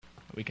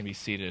We can be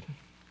seated.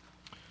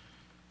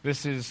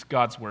 This is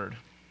God's Word.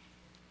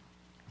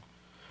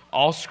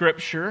 All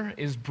Scripture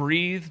is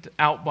breathed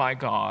out by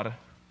God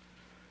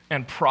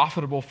and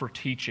profitable for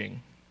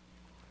teaching,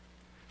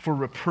 for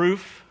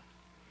reproof,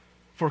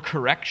 for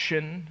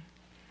correction,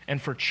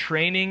 and for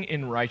training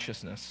in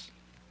righteousness,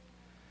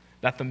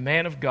 that the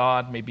man of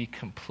God may be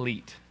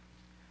complete,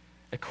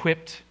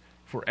 equipped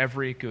for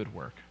every good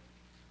work.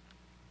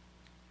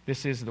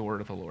 This is the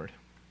word of the Lord.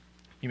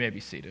 You may be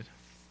seated.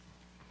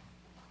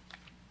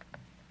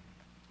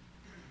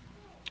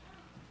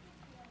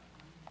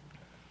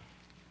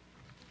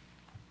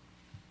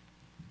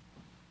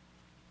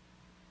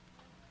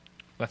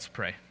 Let's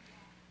pray.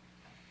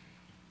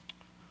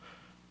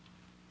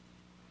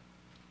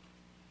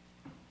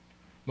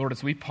 Lord,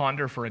 as we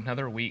ponder for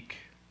another week,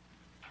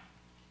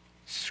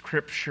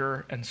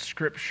 Scripture and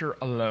Scripture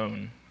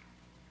alone,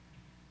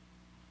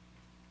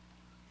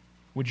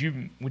 would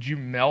you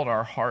melt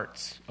our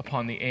hearts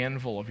upon the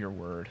anvil of your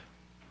word?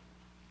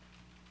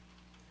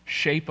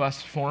 Shape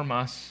us, form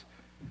us,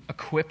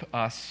 equip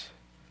us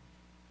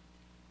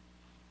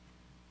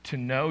to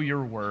know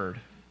your word,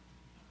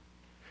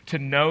 to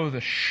know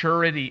the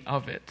surety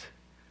of it.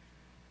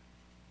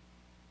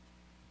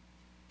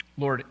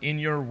 Lord, in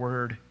your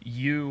word,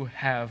 you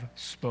have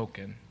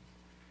spoken.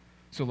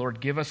 So, Lord,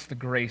 give us the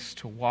grace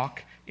to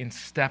walk in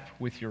step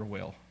with your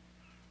will.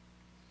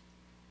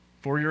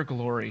 For your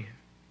glory,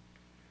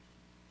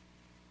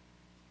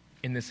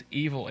 in this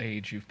evil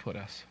age you've put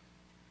us.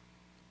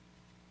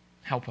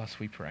 Help us,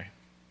 we pray.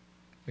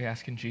 We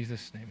ask in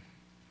Jesus' name.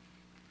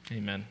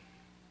 Amen.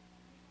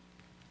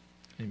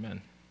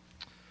 Amen.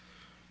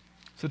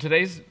 So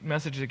today's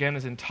message, again,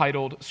 is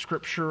entitled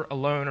Scripture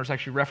Alone, or it's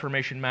actually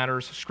Reformation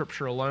Matters,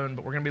 Scripture Alone,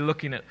 but we're going to be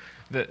looking at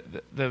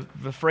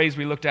the phrase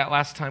we looked at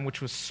last time,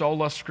 which was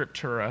Sola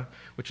Scriptura,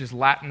 which is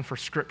Latin for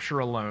Scripture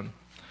Alone.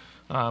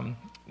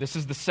 This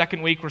is the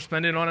second week we're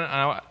spending on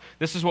it.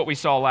 This is what we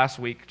saw last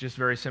week, just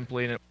very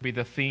simply, and it will be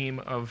the theme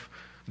of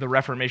the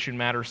Reformation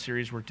Matters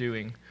series we're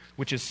doing,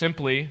 which is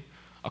simply,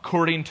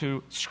 according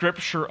to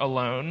Scripture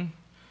alone,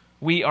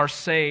 we are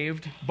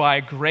saved by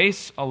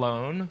grace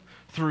alone,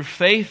 through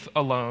faith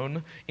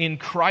alone, in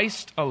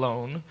Christ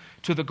alone,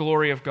 to the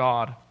glory of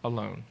God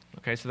alone.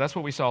 Okay, so that's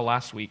what we saw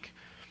last week.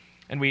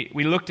 And we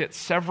looked at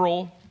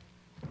several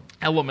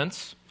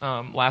elements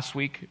last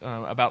week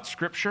about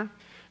Scripture.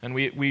 And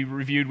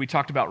we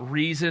talked about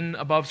reason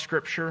above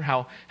Scripture,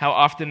 how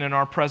often in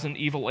our present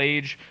evil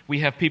age we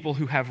have people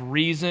who have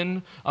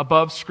reason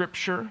above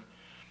Scripture.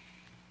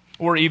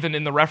 Or even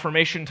in the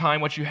Reformation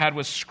time, what you had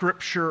was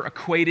Scripture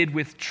equated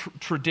with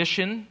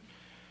tradition.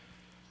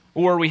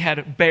 Or we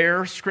had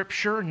bare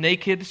Scripture,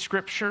 naked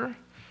Scripture,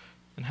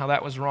 and how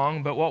that was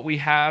wrong. But what we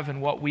have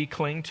and what we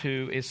cling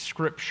to is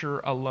Scripture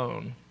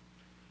alone.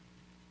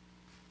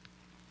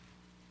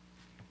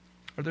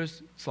 Are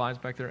those slides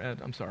back there,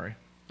 Ed? I'm sorry.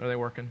 Are they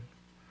working?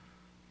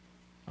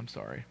 I'm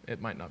sorry.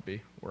 It might not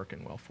be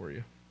working well for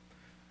you.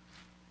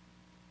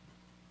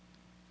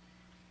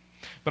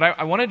 But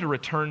I wanted to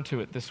return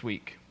to it this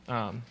week.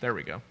 There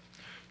we go.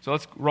 So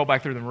let's roll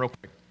back through them real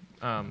quick.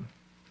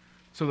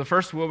 So the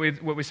first,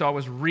 what we saw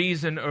was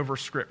reason over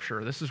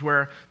Scripture. This is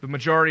where the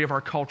majority of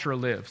our culture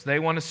lives. They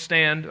want to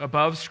stand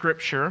above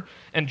Scripture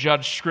and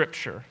judge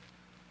Scripture.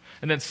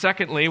 And then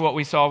secondly, what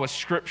we saw was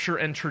Scripture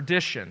and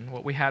tradition.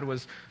 What we had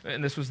was,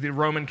 and this was the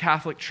Roman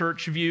Catholic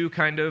Church view,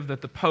 kind of,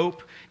 that the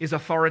Pope is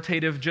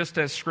authoritative just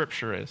as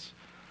Scripture is.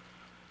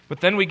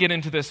 But then we get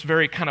into this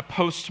very kind of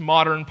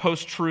postmodern,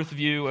 post-truth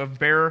view of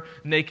bare,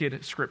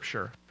 naked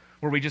Scripture,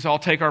 where we just all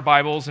take our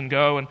Bibles and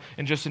go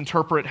and just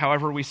interpret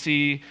however we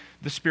see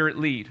the Spirit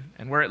lead.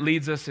 And where it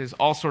leads us is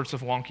all sorts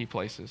of wonky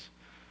places.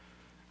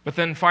 But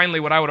then finally,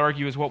 what I would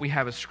argue is what we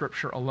have is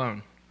Scripture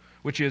alone,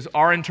 which is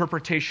our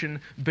interpretation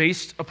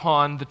based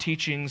upon the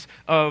teachings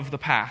of the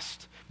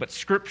past. But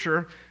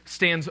Scripture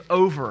stands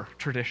over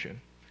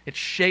tradition. It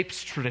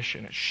shapes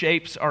tradition. It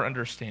shapes our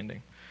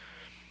understanding.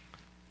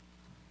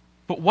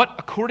 But what,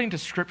 according to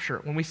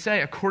Scripture, when we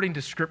say according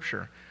to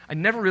Scripture, I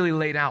never really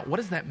laid out, what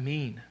does that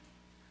mean?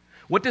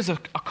 What does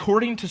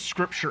according to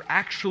Scripture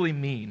actually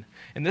mean?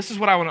 And this is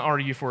what I want to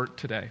argue for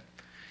today,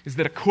 is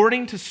that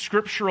according to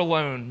Scripture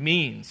alone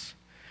means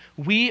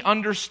we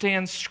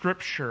understand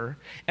Scripture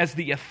as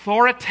the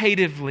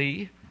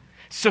authoritatively,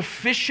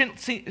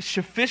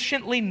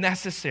 sufficiently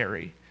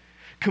necessary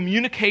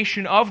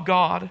communication of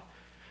God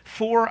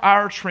for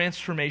our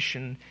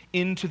transformation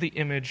into the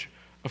image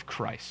of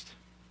Christ.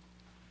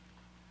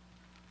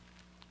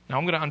 Now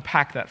I'm going to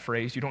unpack that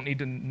phrase. You don't need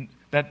to,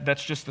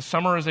 that's just the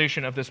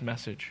summarization of this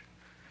message.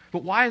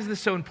 But why is this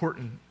so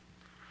important?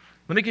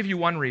 Let me give you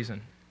one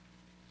reason.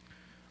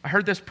 I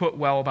heard this put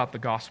well about the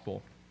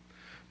gospel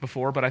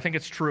before, but I think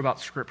it's true about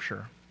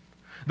Scripture.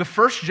 The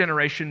first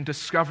generation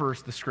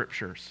discovers the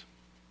Scriptures.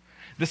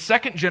 The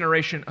second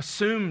generation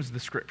assumes the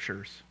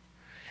Scriptures.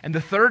 And the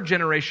third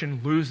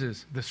generation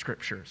loses the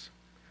Scriptures.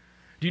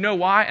 Do you know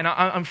why? And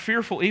I'm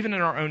fearful even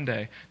in our own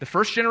day. The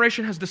first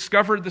generation has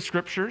discovered the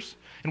Scriptures,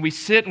 and we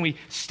sit and we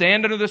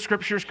stand under the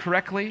Scriptures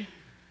correctly.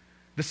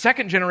 The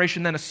second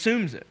generation then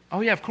assumes it.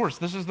 Oh yeah, of course,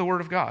 this is the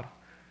Word of God.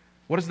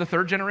 What does the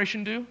third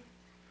generation do?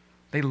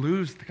 They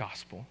lose the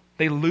gospel.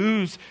 They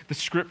lose the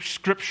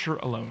scripture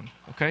alone.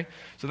 Okay?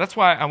 So that's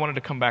why I wanted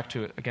to come back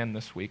to it again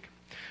this week.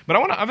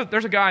 But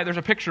there's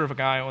a picture of a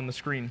guy on the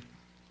screen.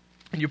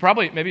 And you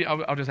probably, maybe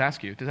I'll just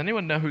ask you, does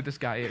anyone know who this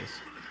guy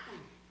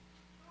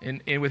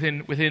is?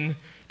 Within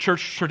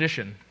church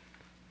tradition.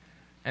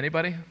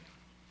 Anybody?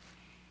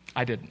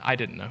 I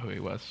didn't know who he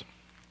was.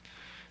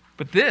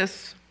 But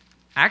this,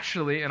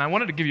 actually, and I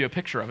wanted to give you a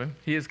picture of him.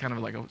 He is kind of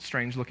like a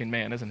strange-looking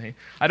man, isn't he?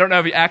 I don't know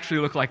if he actually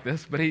looked like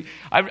this, but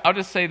I'll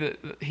just say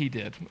that he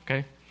did,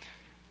 okay?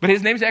 But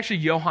his name's actually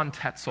Johann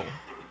Tetzel.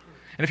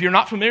 And if you're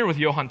not familiar with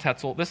Johann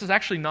Tetzel, this is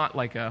actually not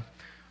like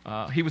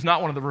he was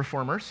not one of the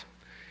reformers.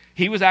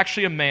 He was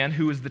actually a man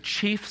who was the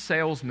chief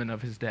salesman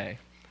of his day,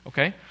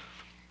 okay?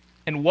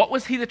 And what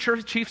was he the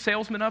chief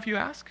salesman of, you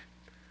ask?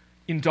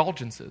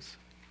 Indulgences.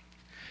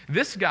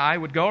 This guy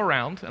would go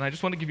around, and I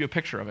just want to give you a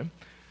picture of him.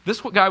 This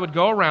guy would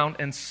go around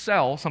and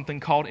sell something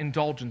called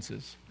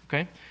indulgences,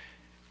 okay?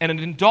 And an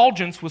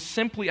indulgence was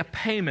simply a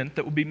payment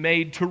that would be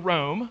made to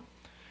Rome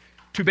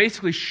to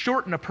basically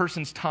shorten a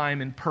person's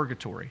time in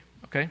purgatory,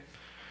 okay?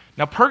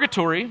 Now,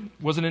 purgatory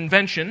was an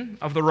invention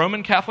of the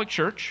Roman Catholic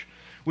Church,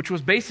 which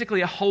was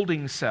basically a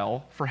holding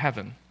cell for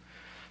heaven.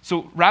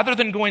 So rather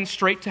than going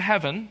straight to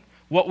heaven,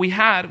 what we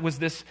had was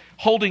this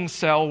holding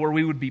cell where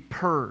we would be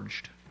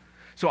purged.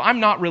 So I'm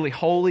not really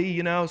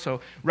holy, so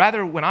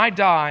rather when I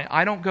die,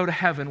 I don't go to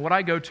heaven. What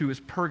I go to is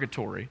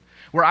purgatory,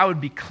 where I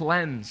would be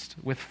cleansed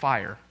with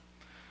fire.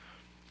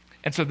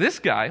 And so this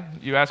guy,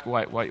 you ask,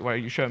 why are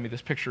you showing me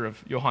this picture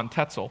of Johann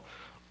Tetzel?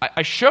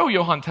 I show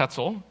Johann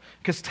Tetzel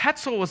because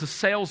Tetzel was a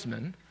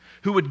salesman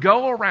who would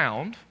go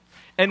around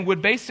and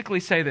would basically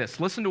say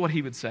this. Listen to what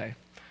he would say.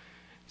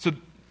 So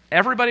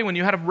everybody, when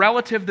you had a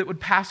relative that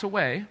would pass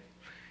away,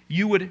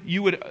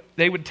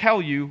 they would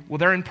tell you, well,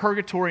 they're in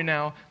purgatory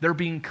now, they're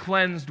being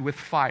cleansed with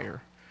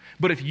fire.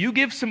 But if you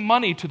give some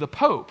money to the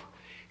Pope,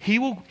 he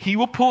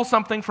will pull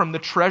something from the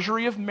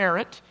treasury of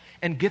merit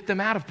and get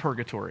them out of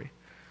purgatory.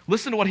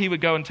 Listen to what he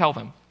would go and tell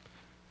them.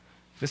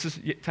 This is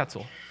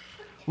Tetzel.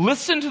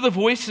 Listen to the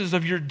voices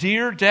of your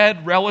dear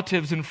dead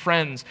relatives and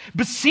friends,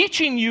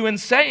 beseeching you and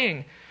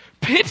saying,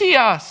 pity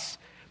us,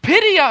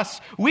 pity us.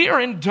 We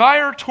are in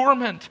dire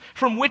torment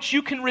from which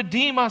you can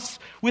redeem us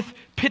with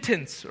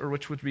pittance, or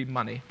which would be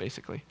money,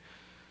 basically.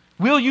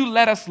 Will you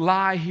let us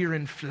lie here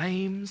in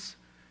flames?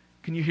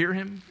 Can you hear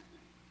him?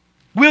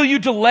 Will you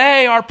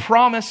delay our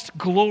promised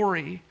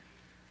glory?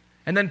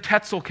 And then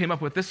Tetzel came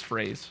up with this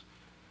phrase.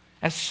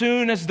 As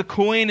soon as the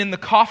coin in the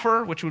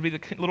coffer, which would be the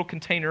little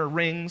container,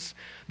 rings,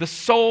 the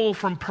soul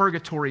from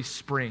purgatory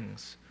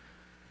springs.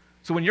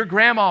 So when your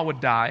grandma would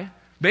die,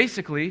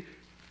 basically,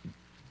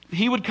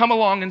 he would come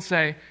along and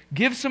say,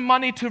 give some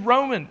money to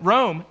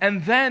Rome,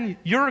 and then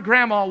your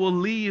grandma will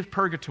leave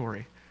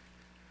purgatory.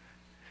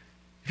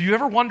 If you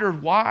ever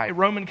wondered why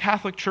Roman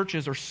Catholic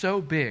churches are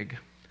so big,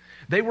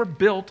 they were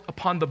built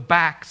upon the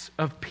backs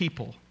of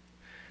people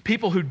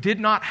who did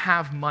not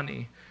have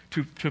money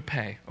to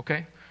pay,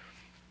 okay?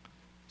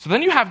 So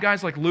then you have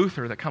guys like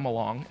Luther that come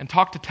along and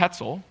talk to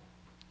Tetzel,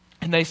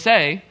 and they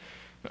say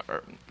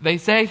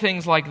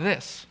things like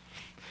this.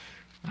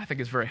 I think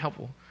it's very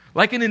helpful.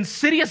 Like an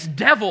insidious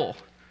devil,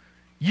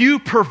 you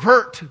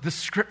pervert the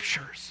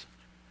scriptures.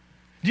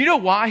 Do you know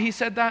why he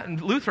said that? And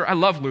Luther, I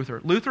love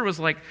Luther. Luther was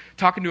like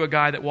talking to a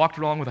guy that walked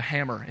along with a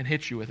hammer and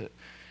hit you with it.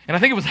 And I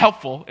think it was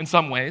helpful in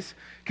some ways,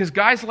 because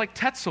guys like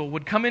Tetzel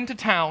would come into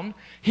town.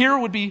 Here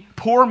would be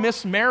poor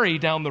Miss Mary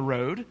down the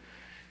road,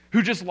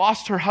 who just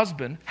lost her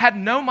husband, had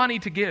no money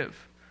to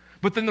give.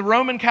 But then the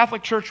Roman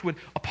Catholic Church would,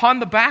 upon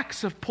the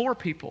backs of poor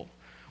people,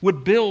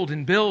 would build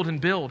and build and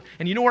build.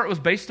 And you know where it was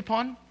based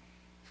upon?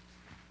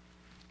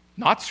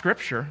 Not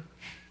Scripture.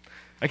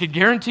 I can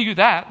guarantee you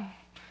that.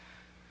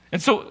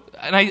 And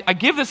I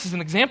give this as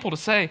an example to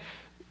say,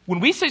 when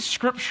we say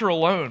Scripture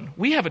alone,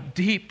 we have a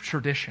deep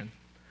tradition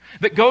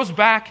that goes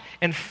back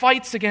and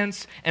fights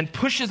against and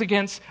pushes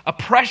against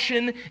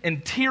oppression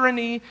and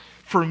tyranny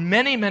for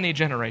many, many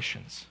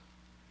generations.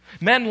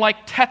 Men like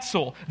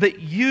Tetzel that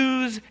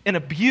use and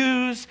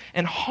abuse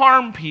and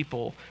harm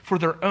people for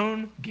their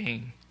own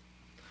gain.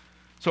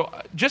 So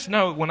just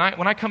know, when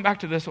I come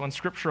back to this on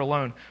Scripture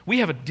alone, we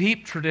have a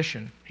deep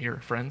tradition here,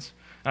 friends.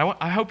 And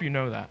I hope you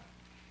know that.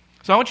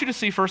 So I want you to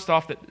see first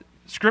off that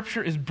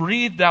Scripture is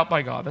breathed out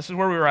by God. This is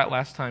where we were at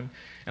last time.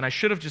 And I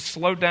should have just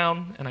slowed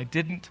down, and I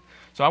didn't.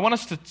 So I want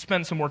us to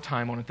spend some more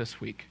time on it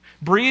this week.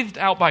 Breathed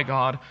out by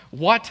God,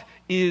 what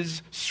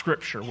is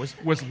Scripture?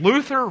 Was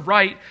Luther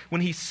right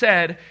when he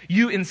said,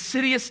 you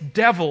insidious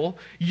devil,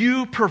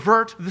 you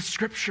pervert the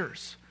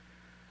Scriptures?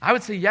 I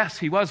would say yes,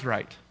 he was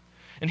right.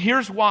 And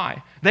here's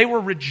why. They were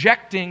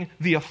rejecting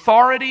the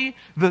authority,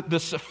 the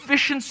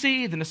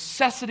sufficiency, the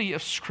necessity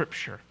of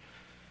Scripture.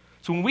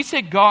 So when we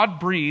say God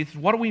breathed,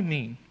 what do we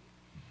mean?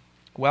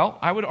 Well,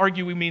 I would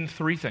argue we mean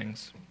three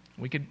things.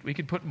 We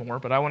could put more,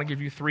 but I want to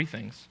give you three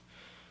things.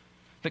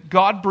 That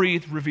God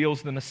breathed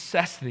reveals the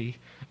necessity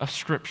of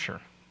Scripture.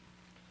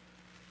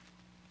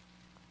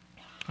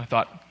 I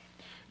thought,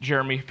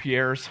 Jeremy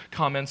Pierre's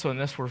comments on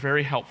this were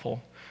very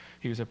helpful.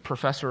 He was a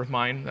professor of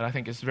mine that I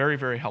think is very,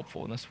 very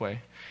helpful in this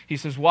way. He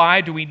says,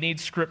 why do we need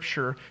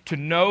Scripture to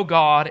know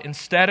God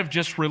instead of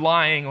just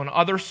relying on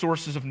other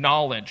sources of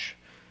knowledge?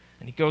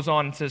 And he goes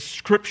on and says,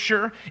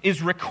 Scripture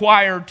is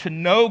required to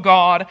know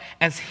God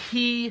as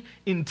He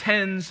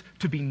intends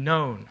to be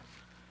known,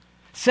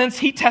 since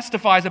He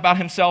testifies about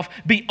Himself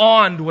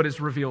beyond what is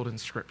revealed in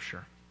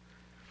Scripture.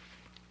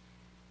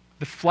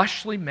 The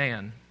fleshly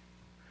man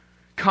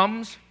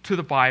comes to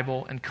the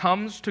Bible and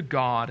comes to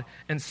God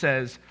and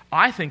says,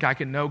 I think I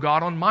can know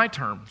God on my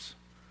terms.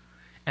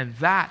 And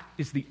that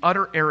is the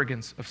utter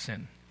arrogance of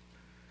sin.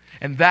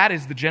 And that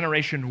is the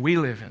generation we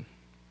live in.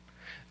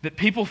 That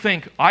people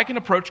think, I can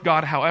approach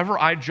God however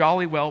I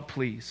jolly well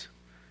please.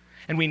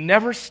 And we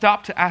never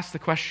stop to ask the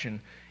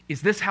question,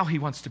 is this how He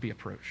wants to be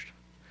approached?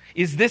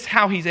 Is this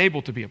how He's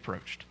able to be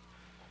approached?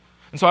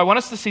 And so I want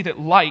us to see that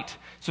light,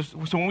 so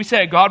when we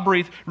say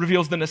God-breathed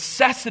reveals the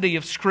necessity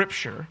of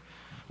Scripture,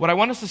 what I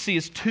want us to see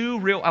is two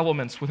real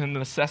elements within the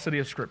necessity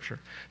of Scripture.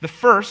 The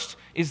first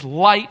is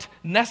light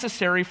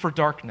necessary for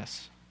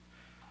darkness.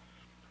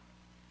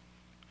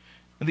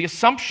 And the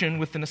assumption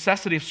with the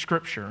necessity of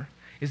Scripture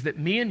is that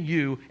me and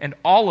you and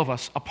all of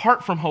us,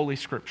 apart from Holy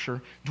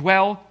Scripture,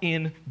 dwell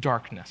in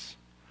darkness.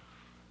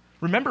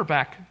 Remember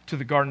back to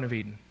the Garden of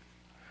Eden.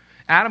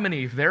 Adam and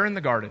Eve, they're in the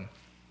garden.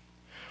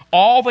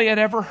 All they had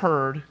ever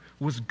heard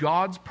was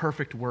God's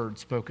perfect word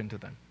spoken to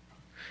them.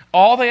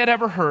 All they had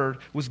ever heard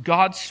was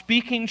God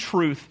speaking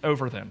truth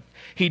over them.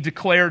 He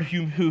declared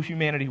who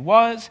humanity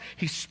was.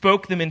 He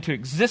spoke them into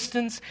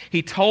existence.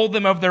 He told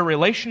them of their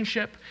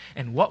relationship.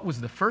 And what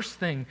was the first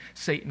thing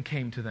Satan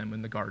came to them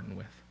in the garden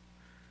with?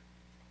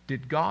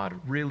 Did God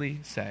really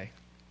say?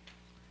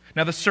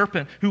 Now the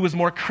serpent, who was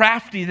more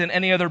crafty than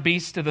any other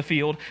beast of the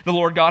field the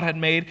Lord God had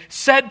made,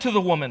 said to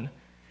the woman,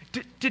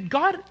 Did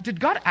God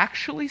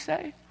actually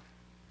say?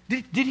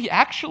 Did He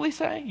actually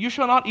say, you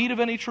shall not eat of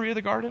any tree of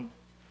the garden?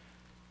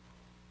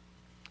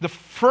 The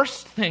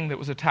first thing that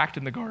was attacked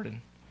in the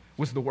garden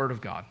was the Word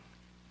of God.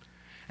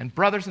 And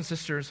brothers and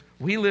sisters,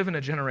 we live in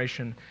a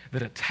generation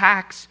that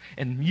attacks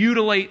and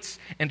mutilates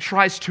and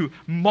tries to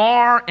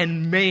mar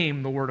and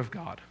maim the Word of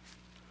God.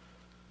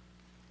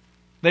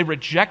 They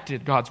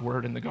rejected God's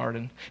Word in the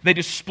garden. They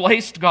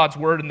displaced God's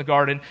Word in the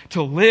garden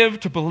to live,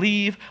 to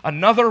believe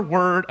another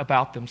word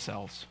about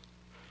themselves.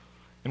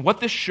 And what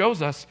this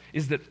shows us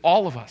is that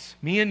all of us,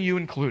 me and you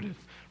included,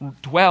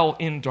 dwell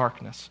in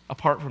darkness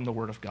apart from the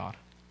Word of God.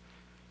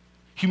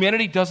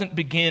 Humanity doesn't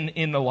begin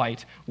in the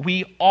light.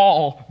 We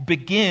all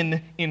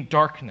begin in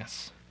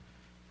darkness.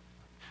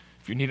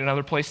 If you need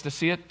another place to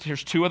see it,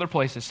 here's two other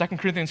places. 2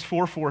 Corinthians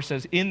 4:4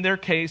 says, in their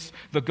case,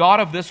 the God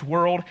of this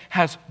world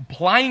has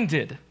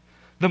blinded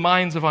the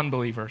minds of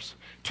unbelievers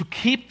to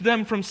keep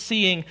them from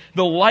seeing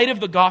the light of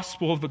the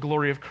gospel of the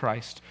glory of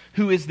Christ,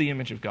 who is the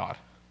image of God.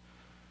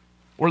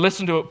 Or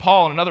listen to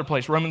Paul in another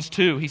place, Romans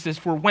 2. He says,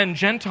 for when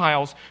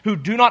Gentiles who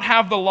do not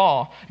have the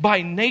law,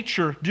 by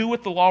nature do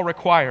what the law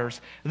requires,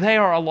 they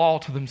are a law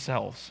to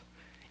themselves,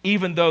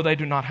 even though they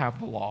do not have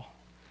the law.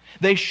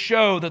 They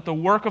show that the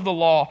work of the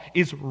law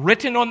is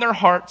written on their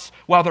hearts,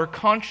 while their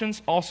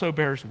conscience also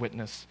bears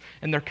witness,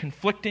 and their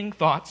conflicting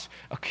thoughts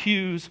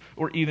accuse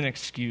or even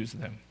excuse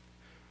them.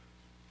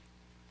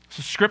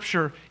 So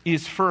Scripture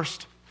is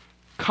first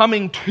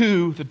coming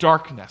to the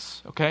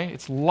darkness, okay?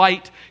 It's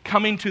light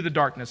coming to the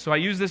darkness. So I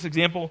used this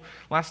example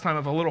last time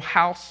of a little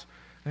house.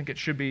 I think it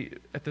should be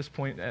at this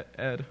point,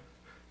 Ed.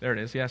 There it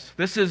is, yes.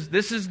 This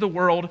is the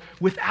world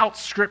without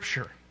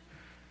Scripture.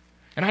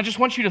 And I just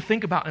want you to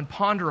think about and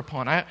ponder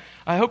upon. I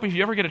hope if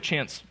you ever get a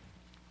chance,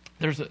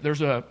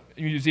 there's a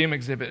museum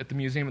exhibit at the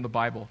Museum of the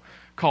Bible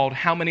called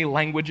How Many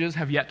Languages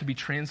Have Yet to Be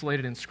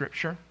Translated in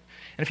Scripture?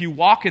 And if you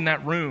walk in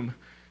that room,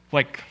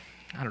 like,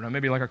 I don't know,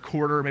 maybe like a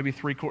quarter, maybe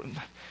 3/4,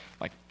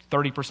 like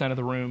 30% of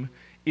the room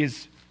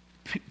is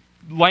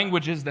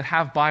languages that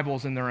have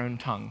Bibles in their own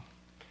tongue.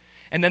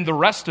 And then the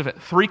rest of it,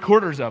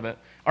 3/4 of it,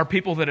 are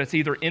people that it's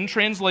either in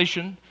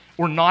translation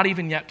or not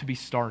even yet to be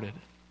started.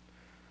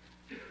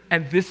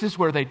 And this is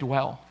where they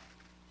dwell.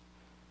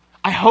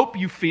 I hope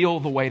you feel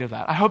the weight of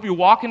that. I hope you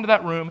walk into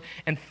that room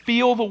and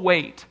feel the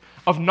weight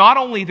of not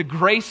only the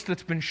grace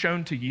that's been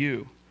shown to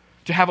you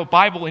to have a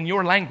Bible in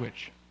your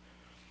language,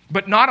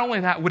 but not only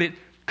that, would it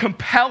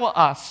compel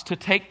us to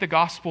take the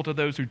gospel to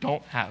those who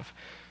don't have.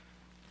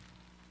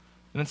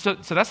 And so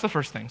that's the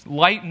first thing.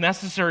 Light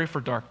necessary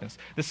for darkness.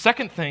 The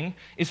second thing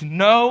is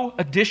no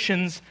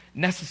additions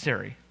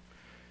necessary.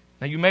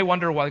 Now you may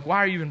wonder, why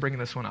are you even bringing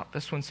this one up?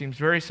 This one seems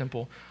very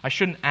simple. I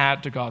shouldn't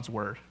add to God's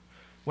word.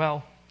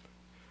 Well,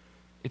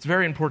 it's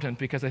very important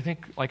because I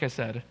think, like I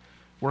said,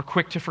 we're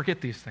quick to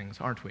forget these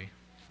things, aren't we?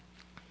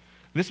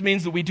 This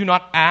means that we do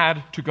not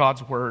add to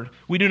God's word.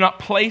 We do not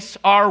place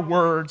our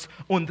words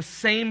on the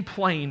same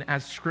plane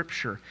as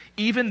Scripture.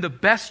 Even the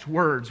best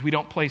words we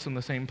don't place on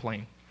the same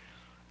plane.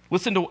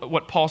 Listen to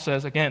what Paul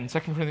says again, 2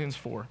 Corinthians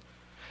 4.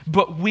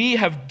 But we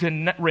have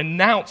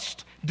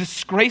renounced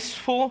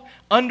disgraceful,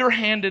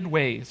 underhanded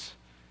ways.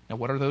 Now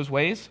what are those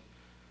ways?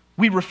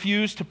 We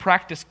refuse to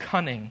practice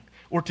cunning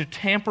or to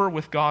tamper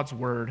with God's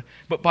word,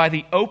 but by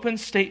the open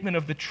statement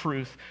of the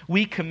truth,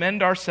 we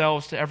commend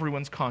ourselves to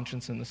everyone's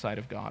conscience in the sight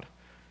of God.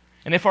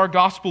 And if our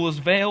gospel is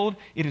veiled,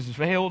 it is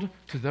veiled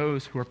to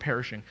those who are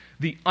perishing.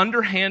 The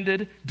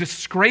underhanded,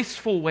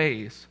 disgraceful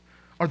ways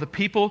are the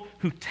people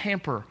who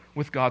tamper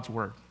with God's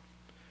word.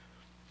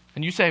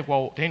 And you say,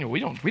 well, Daniel, we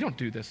don't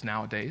do this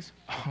nowadays.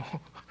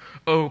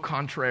 Au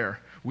contraire,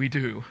 we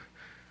do.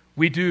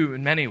 We do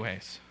in many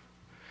ways.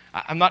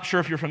 I'm not sure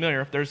if you're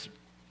familiar. There's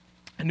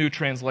a new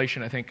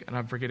translation, I think, and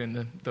I'm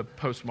forgetting the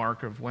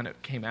postmark of when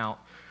it came out,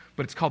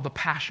 but it's called the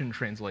Passion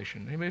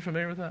Translation. Anybody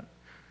familiar with that?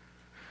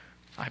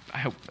 I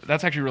hope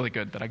that's actually really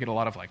good that I get a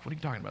lot of like, what are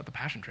you talking about, the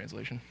Passion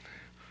Translation?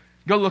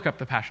 Go look up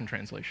the Passion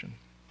Translation.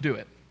 Do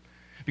it.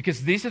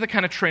 Because these are the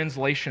kind of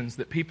translations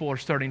that people are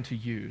starting to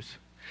use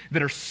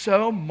that are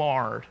so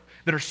marred,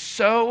 that are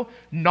so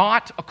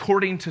not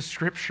according to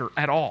Scripture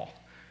at all.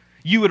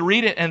 You would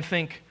read it and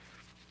think,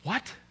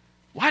 what?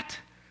 What?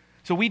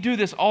 So we do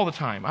this all the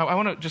time. I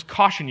want to just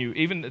caution you,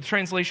 even the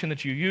translation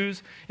that you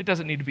use, it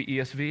doesn't need to be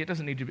ESV, it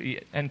doesn't need to be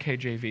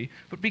NKJV,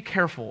 but be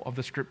careful of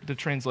the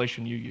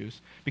translation you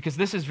use, because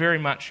this is very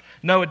much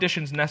no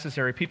additions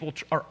necessary. People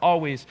are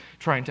always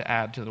trying to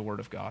add to the Word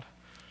of God.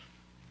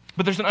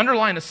 But there's an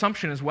underlying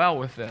assumption as well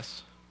with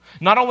this.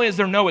 Not only is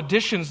there no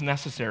additions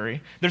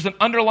necessary, there's an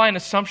underlying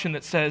assumption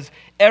that says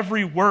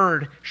every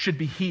word should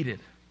be heeded.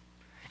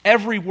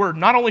 Every word,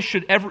 not only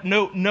should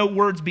no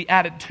words be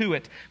added to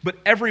it, but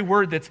every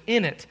word that's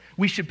in it,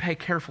 we should pay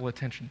careful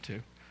attention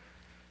to.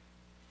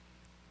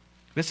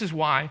 This is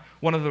why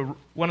one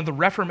of the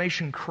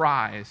Reformation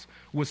cries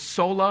was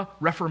sola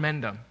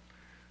reformandum,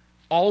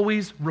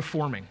 always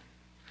reforming.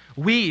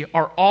 We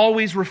are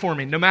always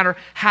reforming. No matter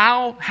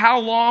how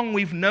long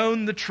we've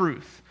known the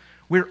truth,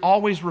 we're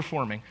always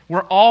reforming.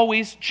 We're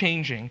always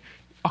changing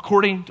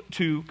according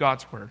to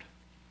God's word.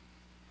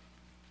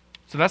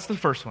 So that's the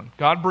first one.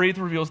 God-breathed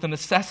reveals the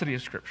necessity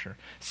of Scripture.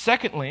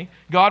 Secondly,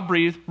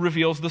 God-breathed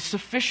reveals the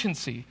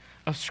sufficiency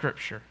of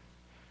Scripture.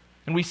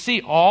 And we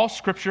see all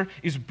Scripture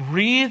is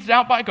breathed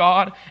out by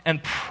God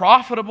and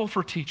profitable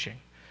for teaching.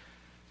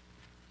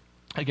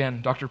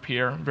 Again, Dr.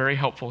 Pierre, very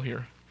helpful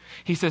here.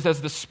 He says,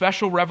 as the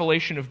special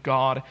revelation of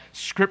God,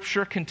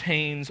 Scripture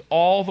contains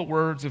all the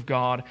words of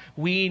God.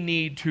 We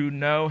need to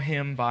know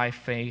Him by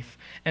faith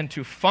and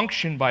to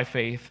function by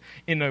faith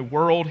in a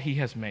world He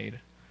has made.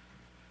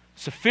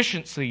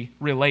 Sufficiency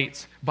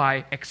relates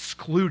by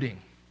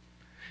excluding,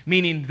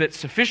 meaning that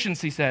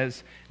sufficiency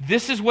says,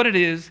 this is what it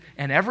is,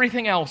 and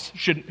everything else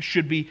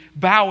should be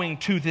bowing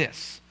to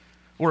this,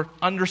 or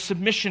under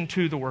submission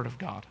to the Word of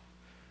God.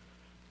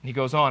 And he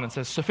goes on and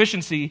says,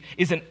 sufficiency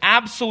is an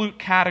absolute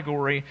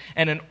category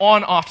and an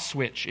on-off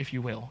switch, if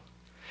you will.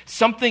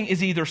 Something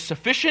is either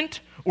sufficient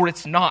or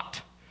it's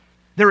not.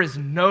 There is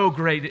no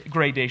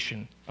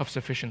gradation of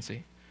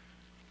sufficiency.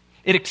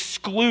 It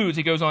excludes,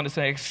 he goes on to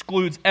say,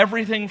 excludes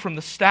everything from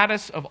the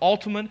status of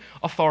ultimate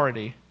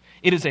authority.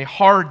 It is a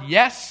hard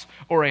yes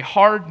or a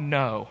hard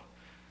no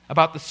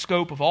about the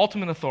scope of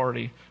ultimate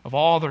authority of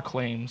all other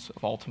claims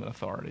of ultimate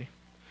authority.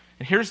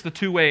 And here's the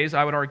two ways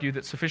I would argue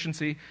that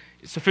sufficiency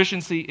is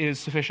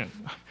sufficient.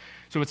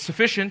 So it's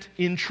sufficient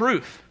in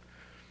truth.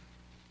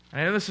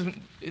 I know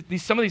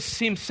some of these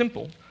seem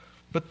simple,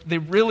 but they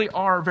really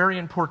are very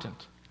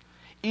important.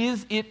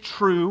 Is it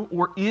true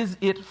or is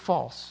it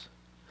false?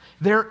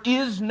 There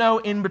is no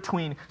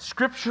in-between.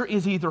 Scripture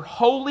is either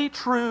wholly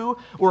true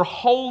or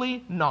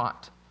wholly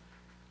not.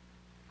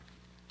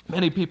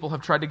 Many people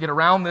have tried to get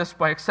around this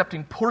by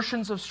accepting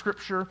portions of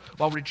Scripture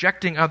while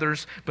rejecting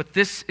others, but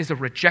this is a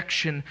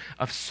rejection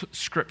of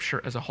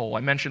Scripture as a whole.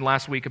 I mentioned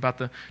last week about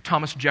the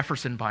Thomas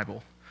Jefferson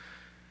Bible.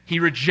 He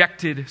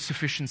rejected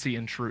sufficiency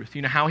in truth.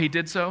 You know how he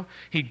did so?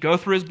 He'd go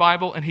through his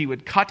Bible and he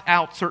would cut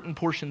out certain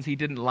portions he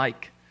didn't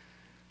like.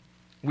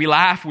 We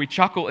laugh, we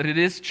chuckle, and it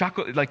is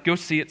chuckle. Like, go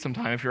see it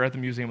sometime if you're at the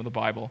Museum of the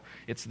Bible.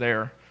 It's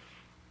there.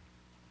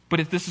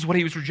 But this is what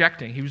he was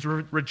rejecting. He was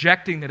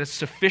rejecting that it's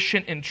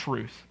sufficient in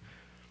truth.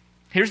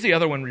 Here's the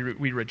other one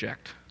we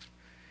reject.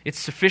 It's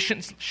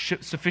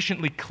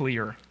sufficiently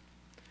clear.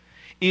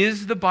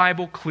 Is the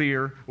Bible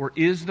clear or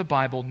is the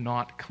Bible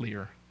not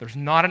clear? There's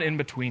not an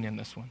in-between in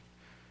this one.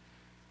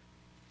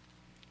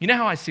 You know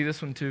how I see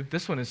this one too?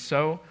 This one is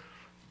so,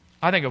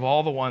 I think of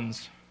all the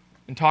ones,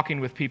 in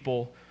talking with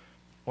people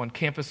on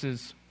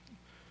campuses,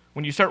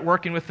 when you start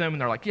working with them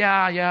and they're like,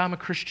 yeah, I'm a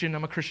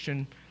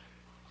Christian.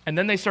 And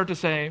then they start to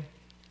say,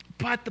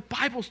 but the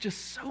Bible's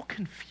just so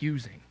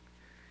confusing.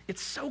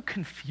 It's so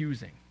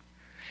confusing.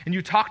 And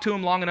you talk to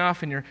them long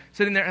enough and you're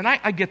sitting there, and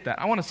I get that.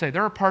 I want to say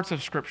there are parts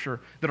of Scripture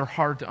that are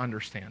hard to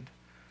understand.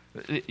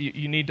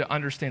 You need to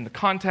understand the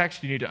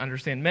context. You need to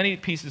understand many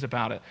pieces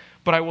about it.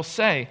 But I will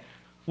say,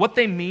 what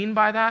they mean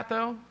by that,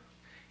 though,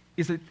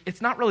 is that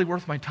it's not really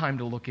worth my time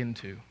to look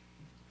into.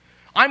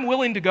 I'm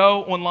willing to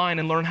go online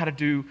and learn how to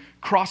do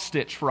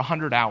cross-stitch for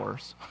 100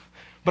 hours,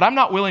 but I'm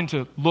not willing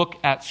to look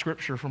at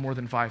Scripture for more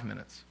than 5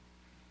 minutes.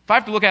 If I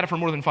have to look at it for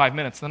more than 5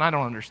 minutes, then I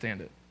don't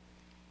understand it.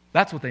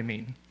 That's what they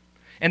mean.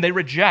 And they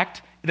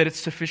reject that it's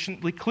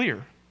sufficiently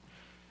clear.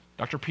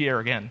 Dr. Pierre,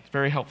 again,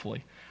 very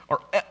helpfully,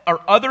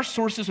 are other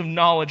sources of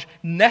knowledge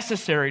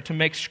necessary to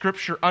make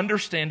Scripture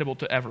understandable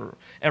to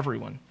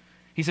everyone.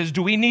 He says,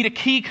 do we need a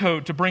key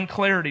code to bring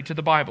clarity to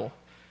the Bible?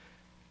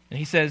 And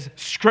he says,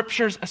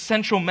 Scripture's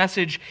essential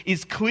message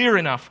is clear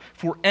enough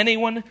for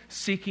anyone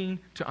seeking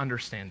to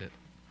understand it.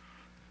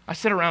 I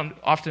sit around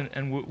often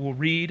and will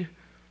read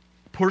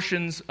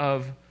portions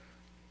of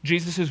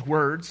Jesus'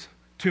 words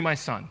to my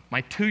son,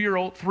 my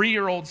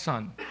 3-year-old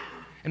son.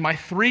 And my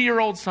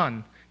 3-year-old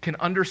son can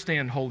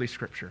understand Holy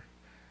Scripture.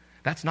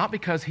 That's not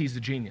because he's a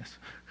genius.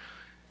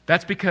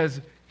 That's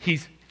because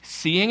he's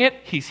seeing it,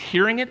 he's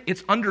hearing it,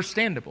 it's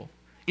understandable.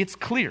 It's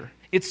clear.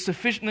 It's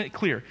sufficiently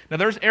clear. Now,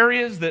 there's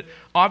areas that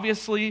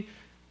obviously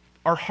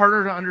are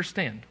harder to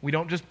understand. We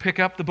don't just pick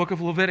up the book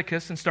of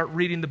Leviticus and start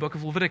reading the book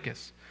of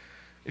Leviticus.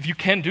 If you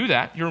can do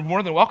that, you're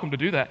more than welcome to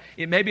do that.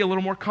 It may be a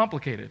little more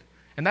complicated,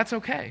 and that's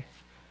okay.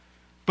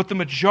 But the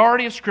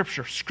majority of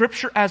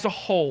Scripture as a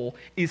whole,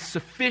 is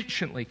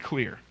sufficiently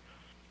clear.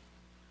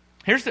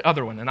 Here's the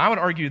other one, and I would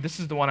argue this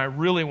is the one I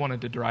really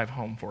wanted to drive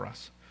home for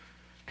us,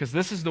 because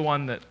this is the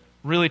one that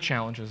really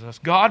challenges us.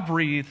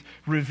 God-breathed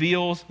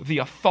reveals the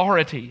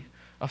authority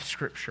of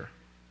Scripture.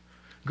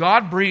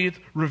 God-breathed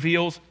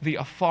reveals the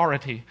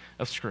authority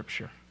of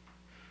Scripture.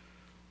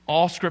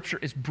 All Scripture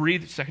is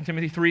breathed, 2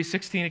 Timothy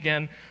 3:16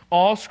 again,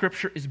 all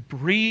Scripture is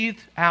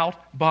breathed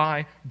out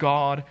by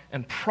God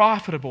and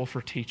profitable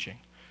for teaching.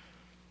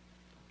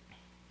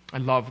 I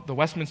love the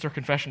Westminster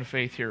Confession of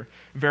Faith here.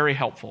 Very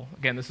helpful.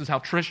 Again, this is how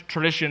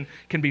tradition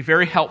can be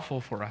very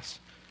helpful for us.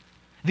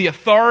 The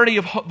authority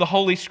of the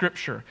Holy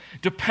Scripture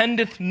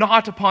dependeth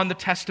not upon the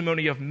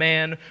testimony of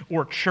man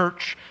or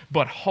church,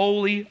 but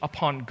wholly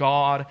upon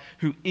God,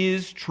 who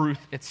is truth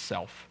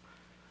itself.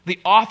 The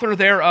author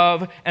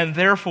thereof, and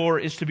therefore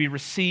is to be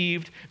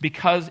received,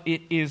 because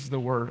it is the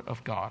Word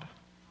of God.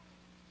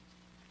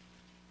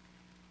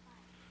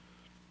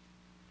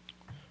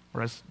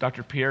 Or as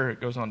Dr. Pierre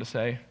goes on to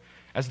say,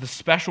 as the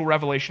special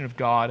revelation of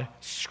God,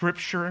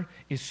 Scripture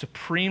is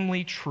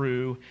supremely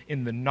true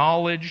in the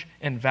knowledge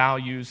and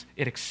values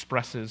it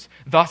expresses,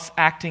 thus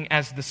acting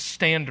as the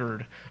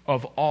standard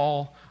of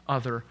all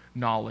other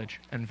knowledge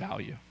and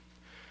value.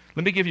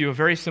 Let me give you a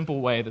very simple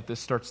way that this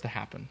starts to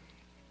happen.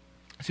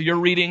 So you're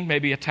reading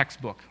maybe a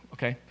textbook,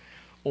 okay,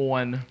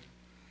 on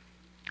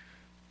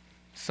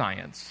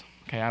science.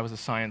 Okay, I was a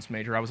science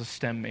major. I was a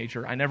STEM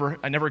major. I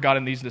never got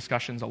in these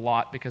discussions a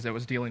lot because I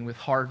was dealing with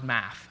hard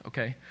math,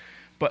 okay?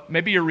 But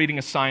maybe you're reading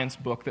a science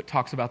book that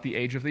talks about the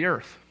age of the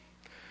earth.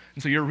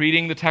 And so you're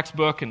reading the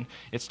textbook and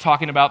it's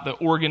talking about the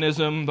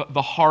organism,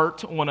 the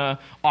heart on an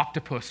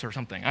octopus or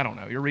something. I don't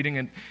know. You're reading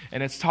it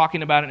and it's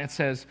talking about it and it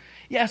says,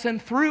 yes,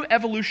 and through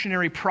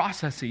evolutionary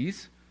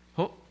processes,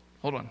 hold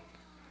on.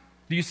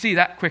 Do you see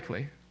that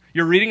quickly?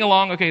 You're reading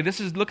along, okay,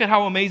 look at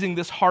how amazing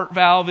this heart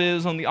valve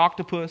is on the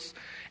octopus.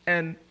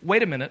 And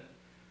wait a minute,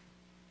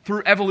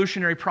 through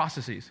evolutionary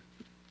processes,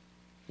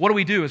 what do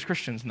we do as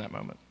Christians in that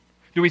moment?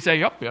 Do we say,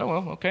 yep, yeah,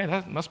 well, okay,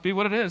 that must be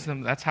what it is,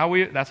 and that's how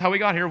we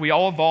got here. We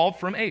all evolved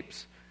from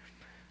apes.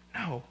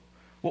 No.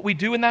 What we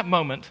do in that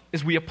moment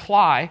is we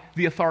apply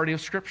the authority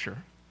of Scripture.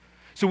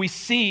 So we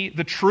see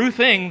the true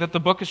thing that the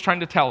book is trying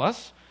to tell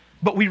us,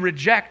 but we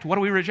reject, what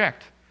do we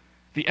reject?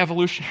 The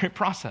evolutionary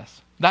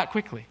process, that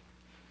quickly.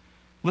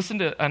 Listen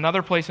to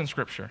another place in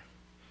Scripture.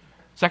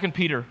 2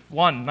 Peter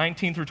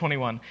 1:19 through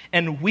 21.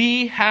 And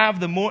we have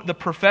the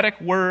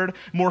prophetic word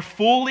more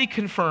fully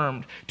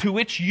confirmed, to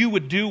which you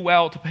would do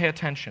well to pay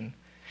attention,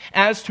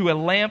 as to a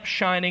lamp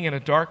shining in a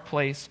dark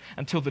place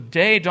until the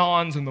day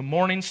dawns and the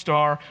morning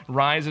star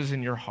rises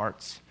in your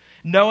hearts.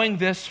 Knowing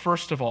this,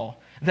 first of all,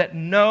 that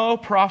no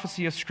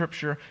prophecy of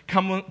Scripture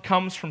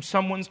comes from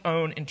someone's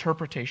own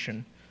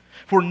interpretation.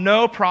 For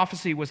no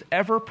prophecy was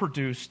ever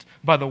produced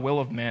by the will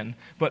of men,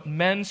 but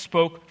men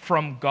spoke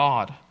from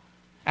God,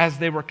 as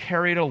they were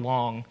carried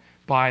along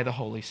by the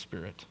Holy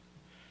Spirit.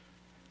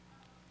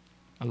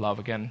 I love,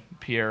 again,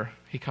 Pierre,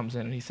 he comes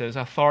in and he says,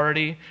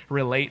 authority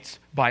relates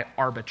by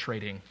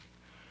arbitrating.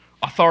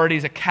 Authority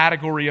is a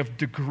category of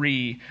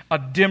degree, a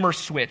dimmer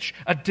switch.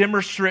 A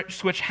dimmer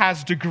switch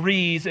has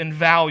degrees and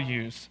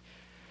values.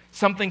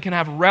 Something can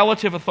have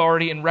relative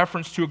authority in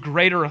reference to a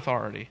greater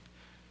authority.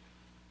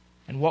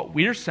 And what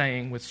we're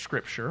saying with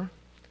Scripture,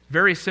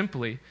 very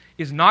simply,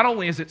 is not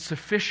only is it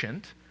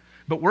sufficient,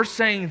 but we're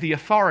saying the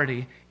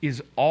authority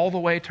is all the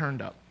way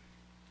turned up.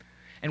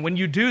 And when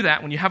you do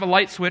that, when you have a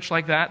light switch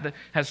like that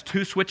has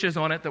two switches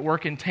on it that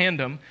work in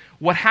tandem,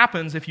 what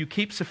happens if you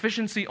keep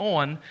sufficiency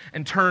on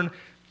and turn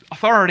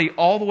authority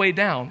all the way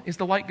down is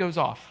the light goes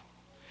off.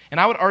 And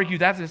I would argue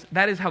that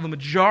is how the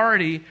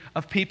majority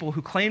of people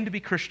who claim to be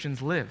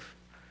Christians live,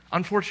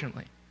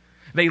 unfortunately.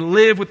 They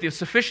live with the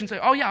sufficiency,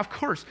 oh yeah, of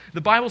course,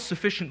 the Bible's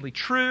sufficiently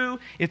true,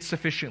 it's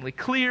sufficiently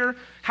clear.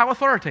 How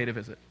authoritative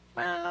is it?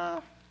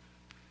 Well,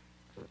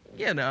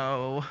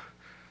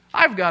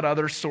 I've got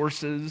other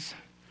sources.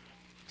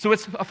 So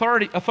it's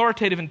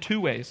authoritative in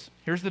two ways.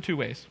 Here's the two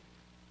ways.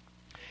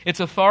 Its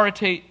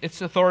authority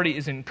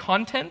is in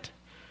content.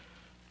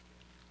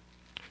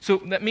 So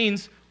that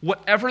means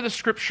whatever the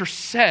Scripture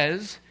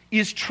says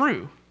is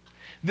true.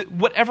 that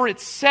whatever it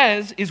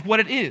says is what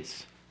it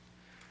is.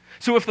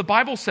 So if the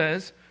Bible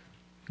says,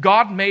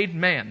 God made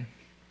man,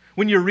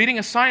 when you're reading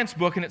a science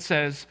book and it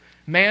says,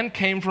 man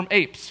came from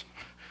apes,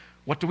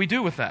 what do we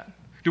do with that?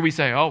 Do we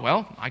say, oh,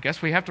 well, I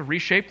guess we have to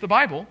reshape the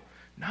Bible?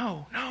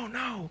 No.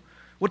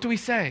 What do we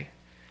say?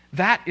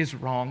 That is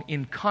wrong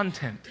in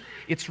content.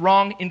 It's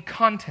wrong in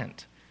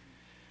content.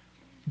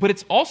 But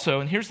it's also,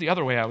 and here's the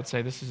other way I would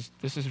say this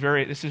is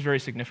very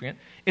significant.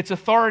 Its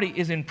authority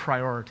is in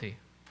priority.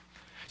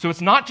 So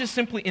it's not just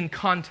simply in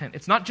content.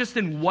 It's not just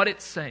in what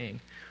it's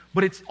saying,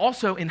 but it's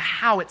also in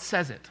how it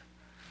says it.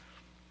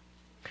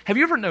 Have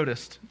you ever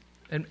noticed,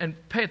 and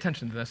pay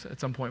attention to this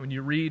at some point when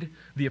you read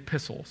the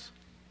epistles,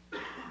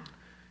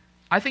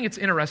 I think it's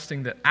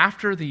interesting that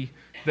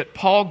that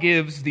Paul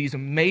gives these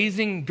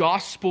amazing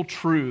gospel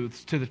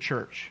truths to the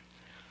church,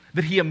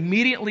 that he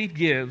immediately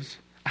gives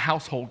a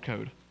household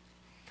code.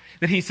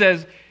 That he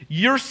says,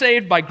 you're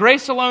saved by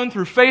grace alone,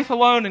 through faith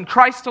alone, in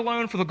Christ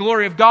alone, for the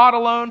glory of God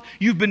alone.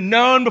 You've been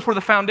known before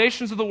the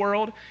foundations of the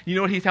world. You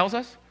know what he tells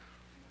us?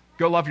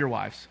 Go love your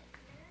wives.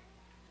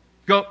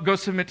 Go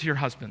submit to your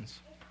husbands.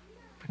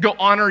 Go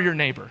honor your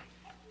neighbor.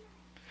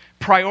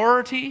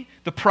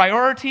 The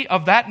priority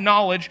of that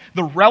knowledge,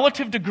 the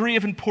relative degree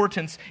of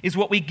importance is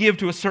what we give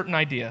to a certain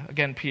idea.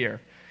 Again,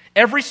 Pierre.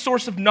 Every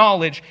source of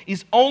knowledge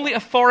is only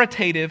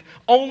authoritative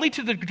only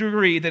to the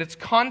degree that its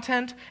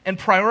content and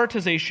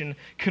prioritization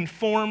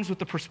conforms with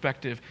the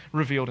perspective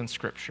revealed in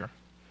Scripture.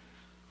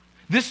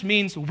 This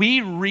means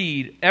we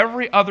read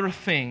every other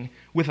thing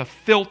with a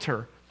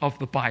filter of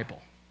the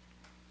Bible.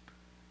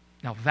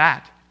 Now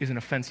that is an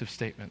offensive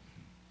statement.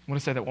 I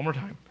want to say that one more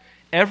time.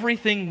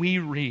 Everything we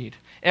read,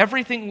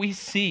 everything we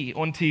see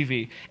on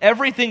TV,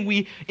 everything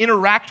we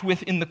interact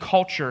with in the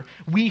culture,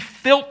 we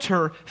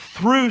filter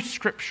through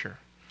Scripture.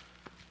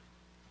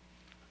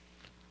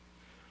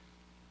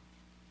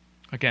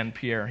 Again,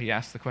 Pierre, he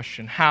asked the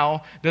question,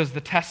 how does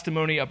the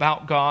testimony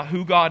about God,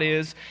 who God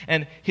is,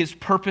 and his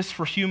purpose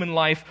for human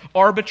life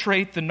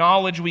arbitrate the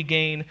knowledge we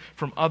gain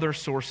from other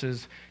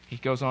sources? He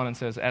goes on and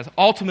says, as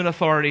ultimate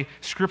authority,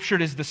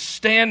 Scripture is the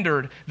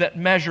standard that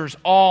measures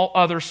all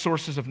other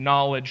sources of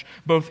knowledge,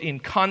 both in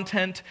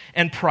content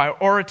and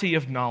priority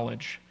of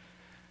knowledge.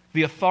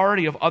 The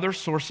authority of other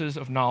sources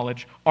of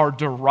knowledge are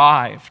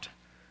derived.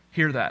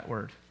 Hear that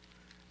word.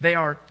 They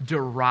are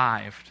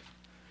derived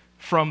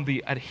from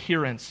the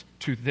adherence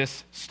to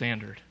this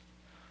standard.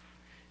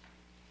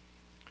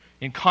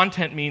 In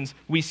content means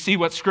we see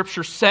what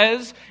Scripture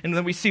says, and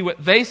then we see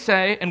what they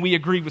say, and we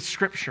agree with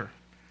Scripture.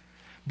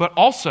 But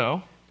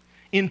also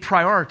in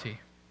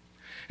priority.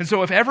 And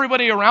so if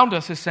everybody around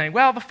us is saying,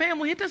 well, the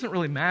family, it doesn't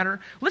really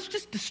matter. Let's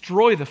just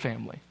destroy the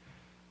family.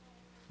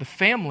 The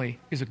family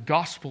is a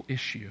gospel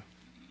issue.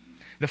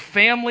 The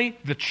family,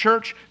 the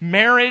church,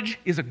 marriage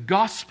is a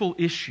gospel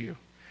issue.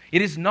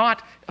 It is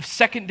not of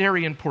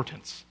secondary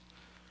importance.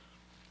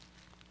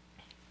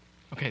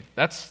 Okay,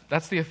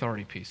 that's the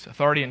authority piece.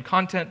 Authority in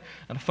content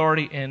and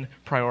authority in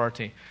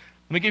priority.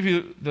 Let me give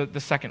you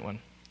the second one.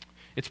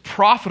 It's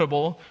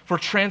profitable for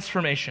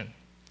transformation.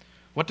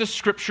 What does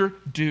Scripture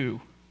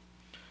do?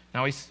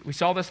 Now, we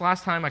saw this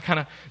last time. I kind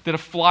of did a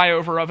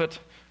flyover of it,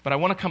 but I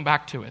want to come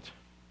back to it.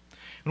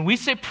 When we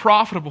say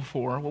profitable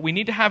for, what we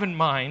need to have in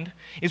mind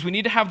is we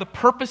need to have the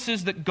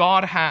purposes that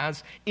God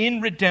has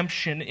in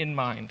redemption in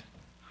mind.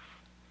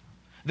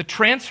 The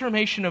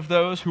transformation of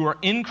those who are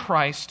in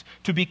Christ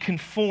to be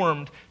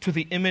conformed to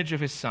the image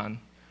of his Son.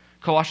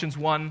 Colossians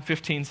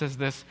 1:15 says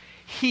this,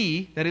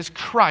 he, that is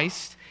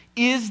Christ,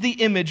 is the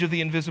image of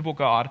the invisible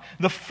God,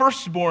 the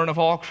firstborn of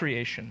all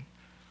creation.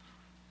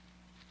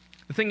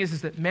 The thing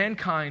is that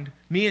mankind,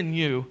 me and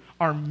you,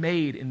 are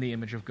made in the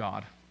image of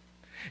God.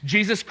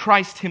 Jesus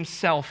Christ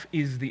himself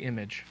is the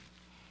image.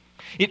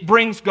 It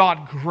brings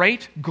God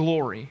great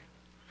glory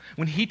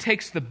when he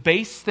takes the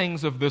base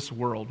things of this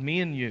world,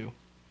 me and you,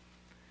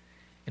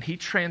 and he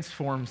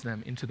transforms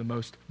them into the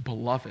most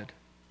beloved.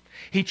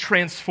 He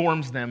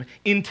transforms them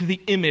into the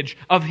image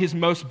of his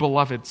most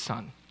beloved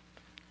Son.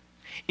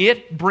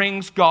 It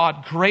brings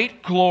God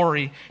great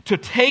glory to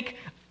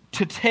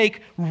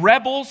take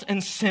rebels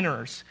and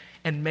sinners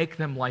and make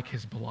them like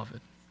his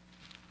beloved.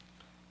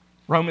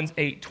 Romans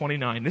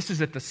 8:29. This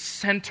is at the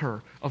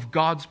center of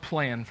God's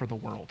plan for the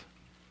world.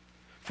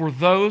 For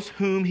those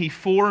whom he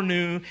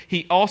foreknew,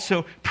 he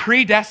also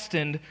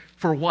predestined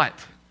for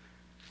what?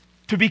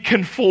 To be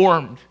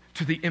conformed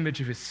to the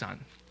image of his Son,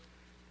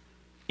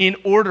 in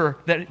order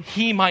that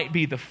he might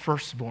be the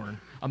firstborn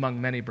among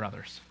many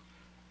brothers.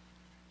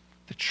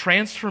 The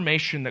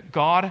transformation that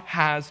God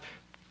has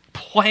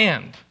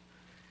planned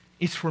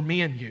is for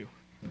me and you,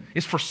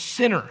 is for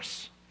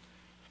sinners.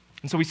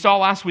 And so we saw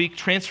last week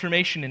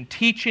transformation in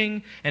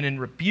teaching and in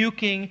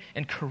rebuking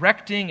and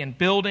correcting and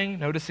building.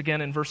 Notice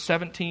again in verse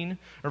 17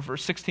 or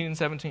verse 16 and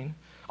 17.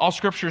 All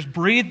Scripture is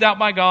breathed out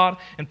by God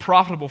and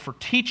profitable for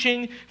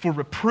teaching, for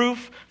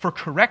reproof, for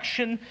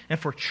correction, and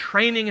for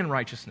training in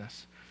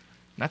righteousness.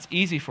 And that's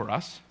easy for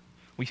us.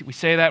 We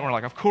say that and we're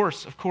like, of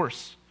course, of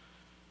course.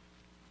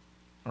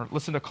 Or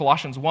listen to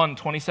Colossians 1,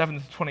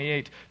 27 to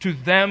 28. To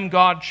them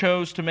God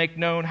chose to make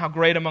known how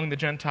great among the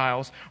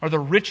Gentiles are the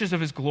riches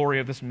of his glory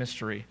of this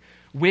mystery,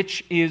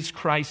 which is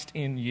Christ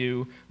in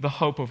you, the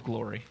hope of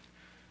glory.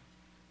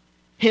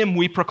 Him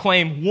we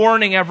proclaim,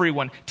 warning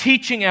everyone,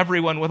 teaching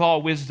everyone with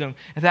all wisdom,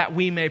 that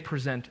we may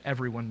present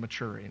everyone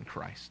mature in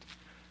Christ.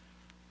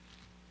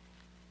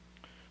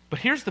 But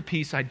here's the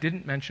piece I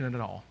didn't mention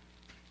at all.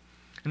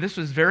 And this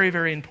was very,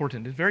 very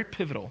important. It's very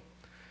pivotal.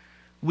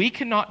 We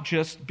cannot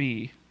just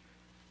be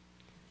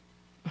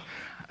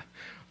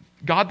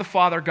God the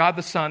Father, God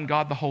the Son,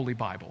 God the Holy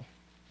Bible.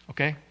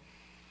 Okay?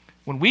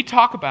 When we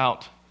talk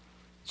about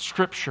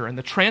Scripture and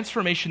the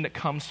transformation that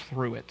comes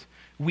through it,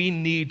 we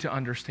need to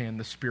understand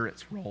the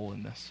Spirit's role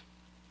in this.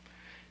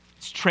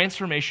 It's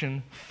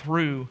transformation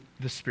through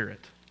the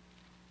Spirit.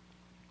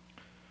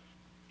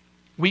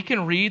 We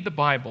can read the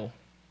Bible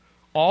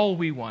all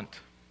we want.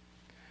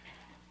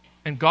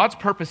 And God's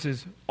purpose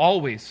is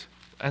always,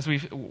 as we're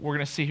going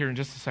to see here in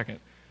just a second,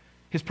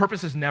 His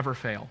purposes never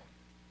fail.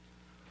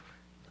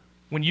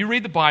 When you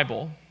read the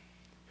Bible,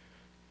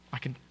 I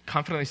can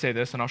confidently say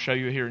this, and I'll show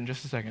you here in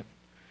just a second.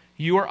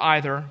 You are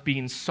either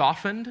being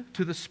softened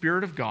to the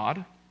Spirit of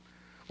God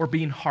or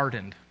being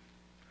hardened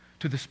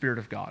to the Spirit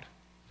of God.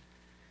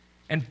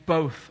 And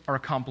both are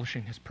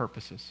accomplishing His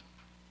purposes.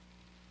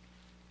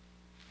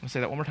 I'm going to say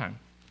that one more time.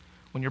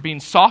 When you're being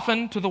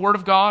softened to the Word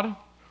of God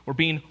or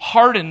being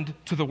hardened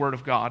to the Word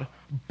of God,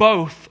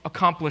 both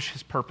accomplish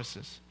His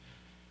purposes.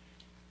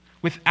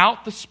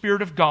 Without the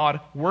Spirit of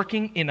God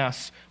working in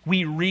us,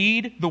 we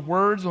read the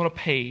words on a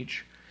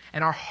page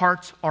and our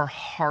hearts are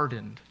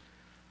hardened.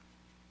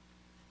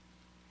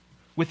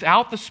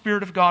 Without the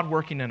Spirit of God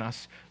working in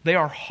us, they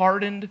are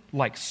hardened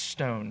like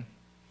stone.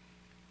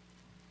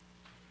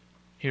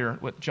 Here,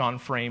 what John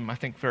Frame, I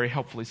think, very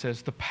helpfully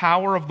says, the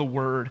power of the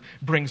Word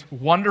brings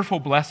wonderful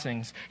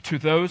blessings to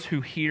those who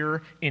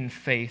hear in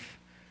faith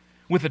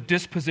with a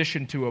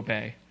disposition to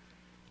obey.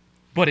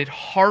 But it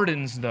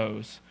hardens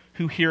those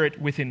who hear it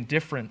with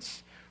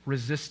indifference,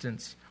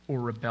 resistance, or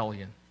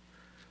rebellion.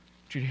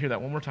 I want you to hear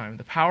that one more time.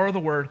 The power of the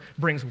Word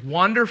brings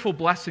wonderful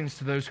blessings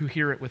to those who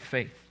hear it with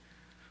faith.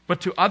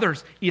 But to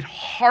others, it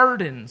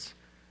hardens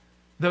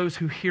those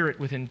who hear it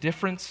with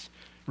indifference,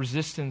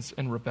 resistance,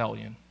 and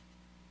rebellion.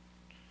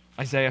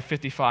 Isaiah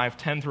 55,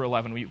 10 through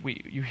 11.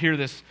 You hear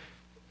this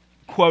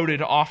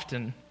quoted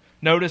often.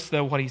 Notice,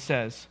 though, what he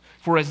says.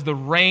 For as the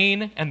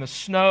rain and the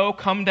snow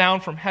come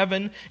down from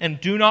heaven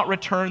and do not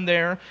return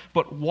there,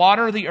 but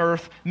water the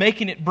earth,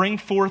 making it bring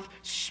forth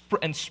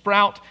and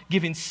sprout,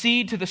 giving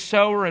seed to the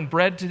sower and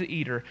bread to the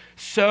eater,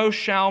 so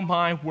shall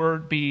my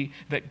word be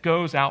that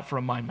goes out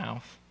from my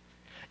mouth.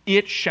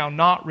 It shall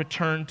not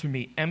return to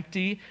me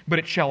empty, but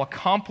it shall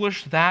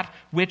accomplish that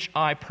which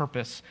I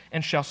purpose,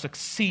 and shall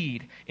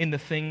succeed in the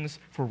things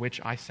for which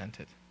I sent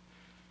it.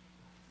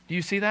 Do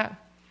you see that?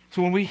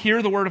 So when we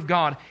hear the word of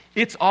God,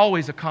 it's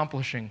always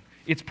accomplishing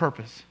its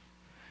purpose.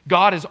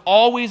 God is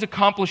always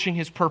accomplishing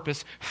His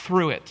purpose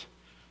through it.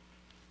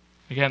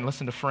 Again,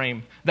 listen to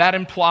Frame. That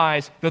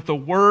implies that the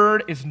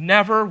Word is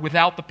never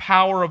without the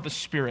power of the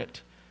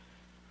Spirit.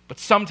 But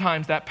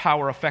sometimes that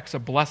power affects a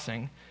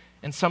blessing,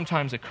 and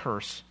sometimes a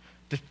curse,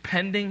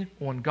 depending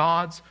on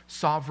God's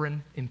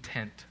sovereign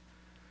intent.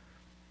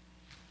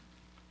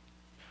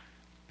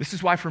 This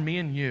is why for me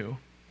and you,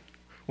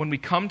 when we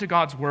come to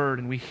God's Word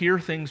and we hear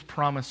things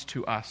promised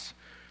to us,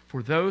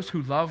 for those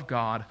who love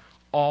God,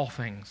 all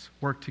things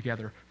work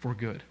together for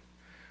good.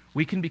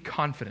 We can be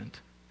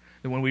confident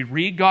that when we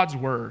read God's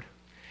Word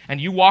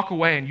and you walk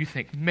away and you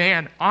think,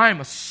 man,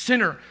 I'm a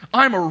sinner,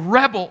 I'm a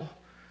rebel,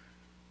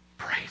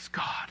 praise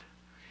God.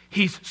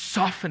 He's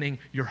softening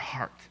your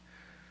heart.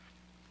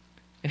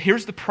 And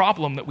here's the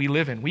problem that we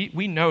live in.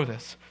 We know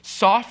this.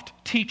 Soft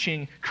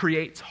teaching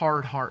creates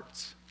hard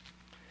hearts.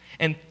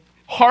 And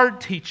hard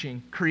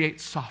teaching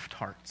creates soft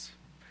hearts.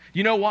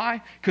 You know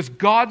why? Because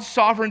God's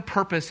sovereign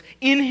purpose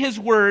in His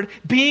Word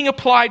being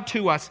applied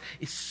to us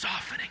is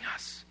softening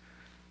us.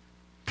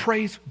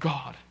 Praise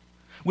God.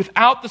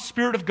 Without the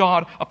Spirit of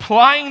God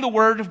applying the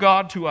Word of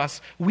God to us,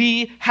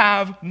 we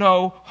have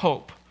no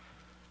hope.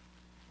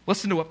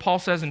 Listen to what Paul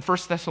says in 1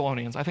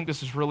 Thessalonians. I think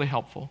this is really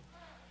helpful.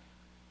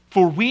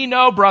 For we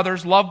know,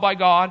 brothers, loved by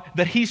God,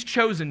 that He's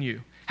chosen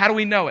you. How do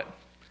we know it?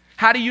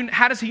 How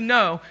does He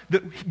know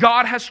that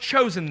God has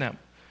chosen them?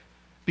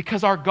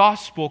 Because our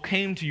gospel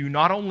came to you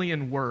not only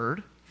in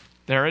word,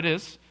 there it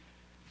is,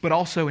 but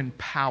also in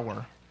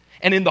power.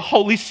 And in the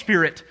Holy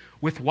Spirit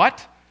with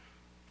what?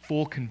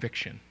 Full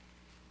conviction.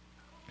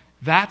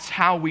 That's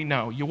how we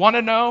know. You want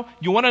to know?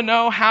 You want to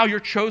know how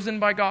you're chosen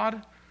by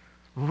God?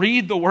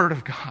 Read the Word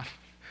of God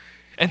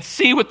and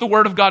see what the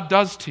Word of God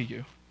does to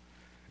you.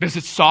 Does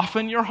it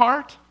soften your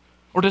heart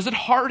or does it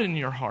harden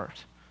your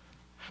heart?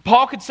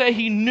 Paul could say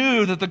he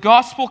knew that the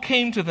gospel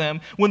came to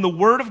them when the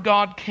Word of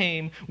God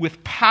came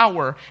with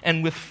power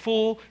and with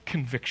full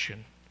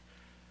conviction.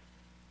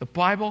 The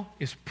Bible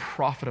is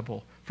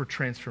profitable for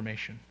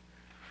transformation.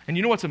 And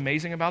you know what's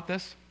amazing about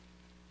this?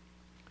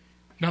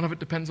 None of it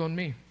depends on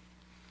me.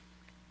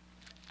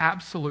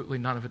 Absolutely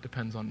none of it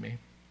depends on me.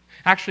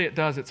 Actually, it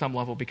does at some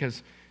level,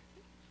 because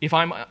if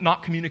I'm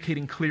not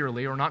communicating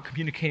clearly or not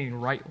communicating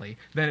rightly,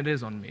 then it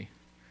is on me.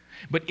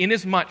 But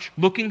inasmuch,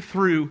 looking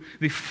through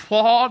the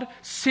flawed,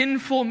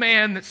 sinful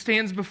man that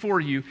stands before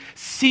you,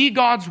 see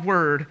God's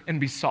word and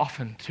be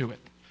softened to it.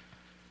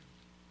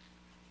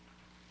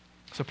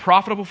 So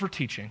profitable for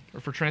teaching or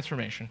for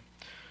transformation.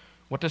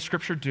 What does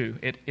Scripture do?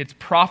 It's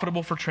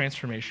profitable for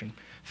transformation.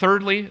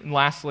 Thirdly and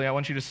lastly, I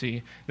want you to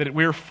see that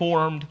we're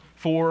formed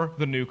for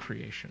the new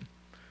creation.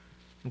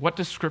 What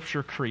does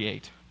Scripture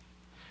create?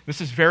 This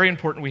is very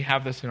important we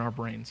have this in our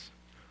brains.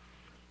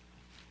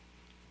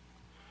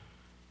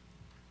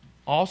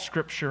 All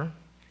Scripture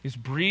is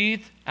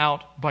breathed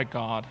out by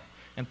God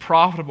and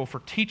profitable for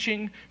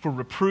teaching, for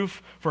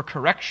reproof, for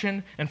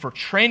correction, and for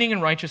training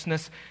in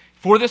righteousness,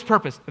 for this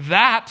purpose,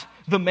 that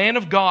the man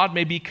of God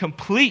may be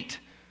complete,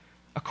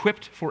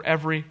 equipped for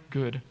every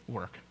good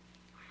work.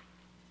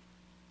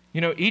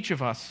 You know, each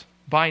of us,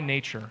 by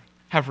nature,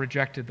 have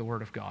rejected the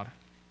Word of God.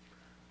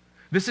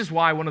 This is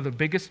why one of the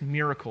biggest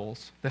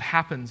miracles that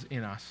happens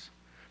in us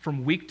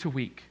from week to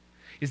week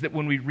is that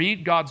when we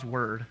read God's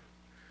Word,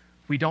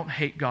 we don't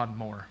hate God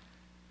more.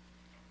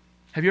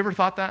 Have you ever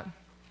thought that?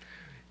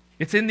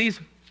 It's in these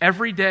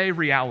everyday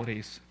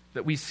realities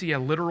that we see a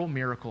literal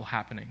miracle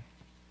happening.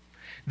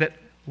 That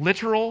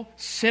literal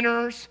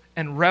sinners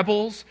and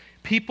rebels,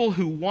 people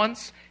who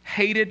once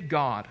hated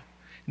God,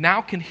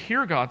 now can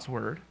hear God's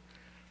word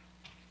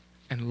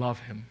and love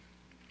Him.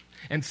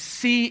 And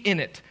see in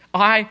it,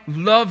 I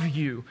love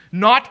you,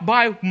 not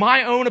by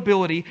my own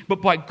ability,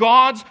 but by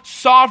God's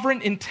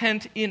sovereign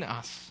intent in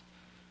us.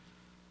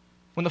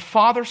 When the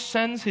Father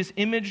sends His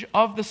image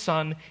of the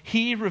Son,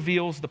 He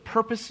reveals the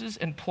purposes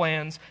and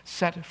plans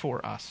set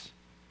for us.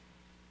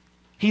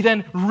 He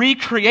then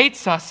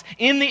recreates us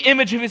in the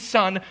image of His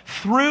Son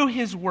through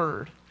His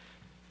Word.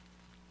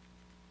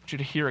 I want you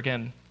to hear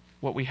again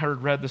what we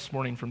heard read this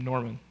morning from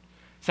Norman.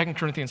 2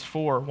 Corinthians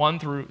 4, 1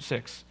 through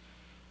 6.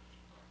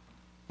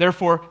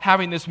 Therefore,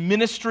 having this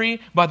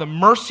ministry by the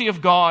mercy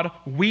of God,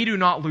 we do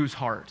not lose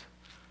heart.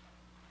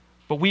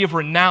 But we have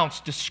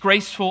renounced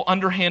disgraceful,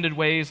 underhanded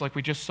ways like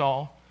we just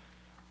saw.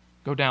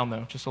 Go down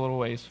though, just a little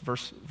ways.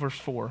 Verse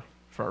 4,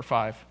 or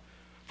 5.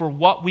 For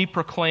what we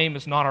proclaim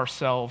is not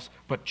ourselves,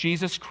 but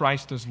Jesus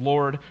Christ as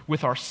Lord,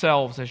 with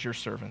ourselves as your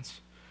servants.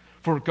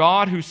 For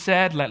God, who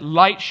said, let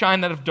light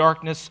shine out of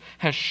darkness,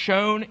 has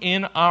shone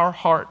in our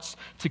hearts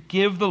to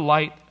give the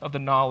light of the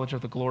knowledge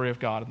of the glory of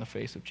God in the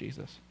face of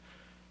Jesus.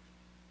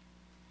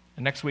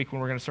 And next week, when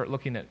we're going to start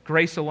looking at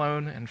grace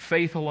alone and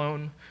faith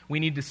alone, we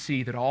need to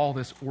see that all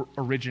this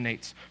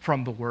originates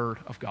from the Word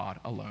of God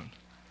alone.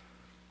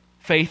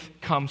 Faith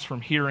comes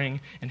from hearing,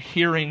 and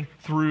hearing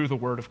through the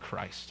Word of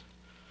Christ.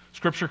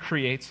 Scripture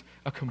creates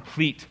a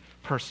complete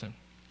person.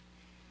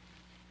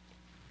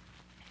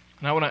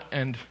 And I want to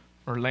end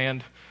or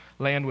land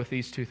with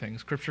these two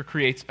things. Scripture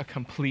creates a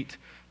complete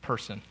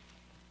person.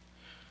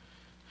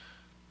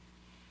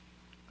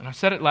 And I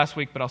said it last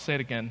week, but I'll say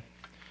it again.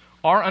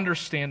 Our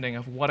understanding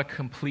of what a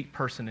complete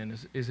person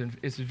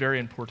is very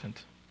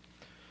important.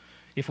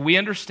 If we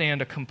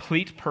understand a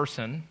complete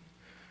person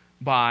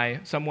by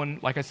someone,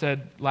 like I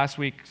said last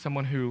week,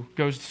 someone who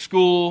goes to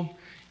school,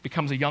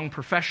 becomes a young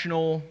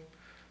professional,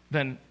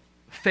 then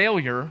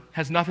failure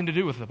has nothing to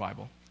do with the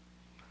Bible.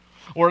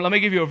 Or let me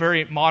give you a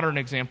very modern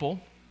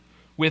example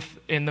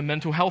in the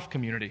mental health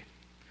community.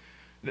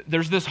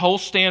 There's this whole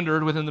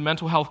standard within the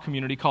mental health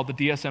community called the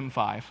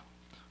DSM-5.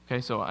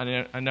 Okay, so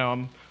I know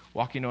I'm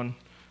walking on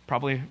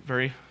probably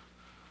very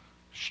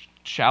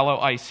shallow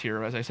ice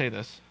here as I say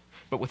this.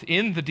 But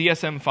within the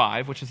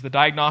DSM-5, which is the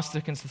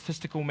Diagnostic and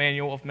Statistical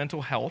Manual of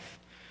Mental Health,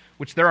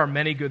 which there are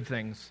many good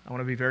things. I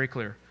want to be very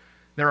clear.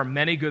 There are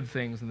many good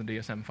things in the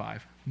DSM-5.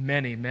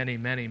 Many, many,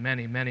 many,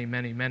 many, many,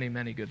 many, many,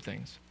 many good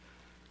things.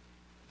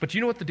 But do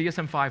you know what the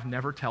DSM-5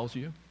 never tells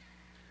you?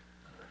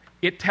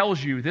 It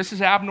tells you this is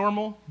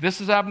abnormal,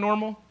 this is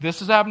abnormal,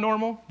 this is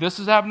abnormal, this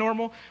is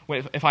abnormal.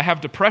 If I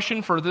have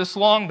depression for this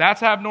long,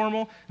 that's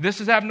abnormal.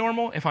 This is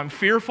abnormal. If I'm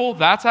fearful,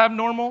 that's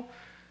abnormal.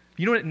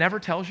 You know what it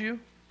never tells you?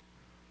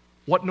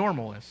 What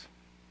normal is.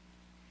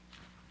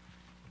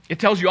 It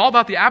tells you all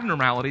about the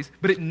abnormalities,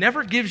 but it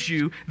never gives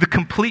you the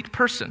complete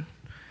person.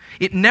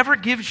 It never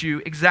gives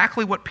you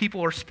exactly what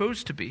people are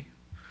supposed to be.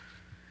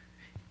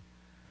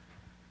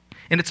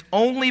 And it's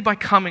only by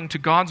coming to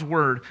God's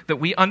Word that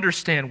we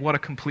understand what a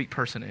complete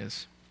person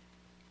is.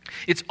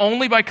 It's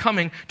only by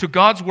coming to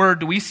God's Word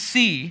do we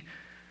see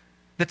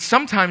that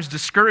sometimes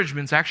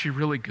discouragement is actually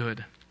really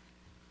good.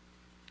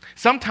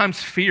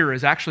 Sometimes fear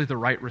is actually the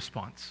right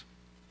response.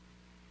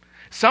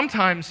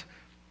 Sometimes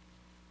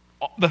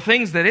the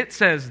things that it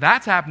says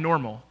that's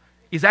abnormal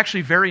is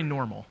actually very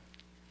normal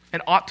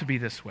and ought to be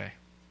this way.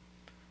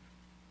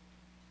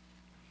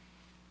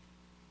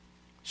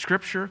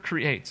 Scripture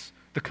creates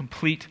the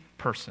complete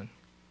person.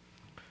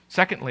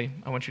 Secondly,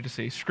 I want you to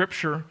see,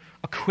 Scripture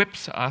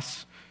equips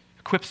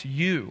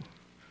you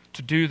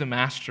to do the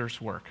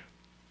Master's work,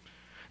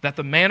 that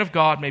the man of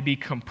God may be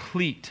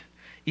complete,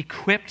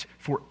 equipped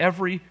for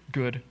every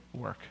good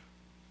work.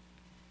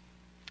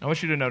 I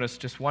want you to notice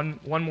just one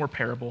more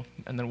parable,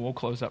 and then we'll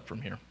close up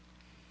from here.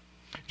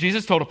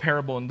 Jesus told a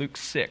parable in Luke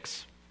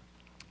 6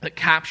 that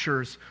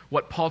captures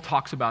what Paul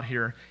talks about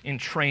here in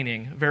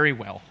training very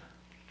well.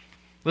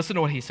 Listen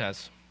to what he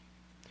says.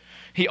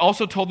 He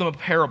also told them a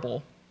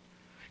parable.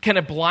 Can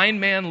a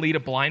blind man lead a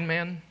blind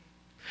man?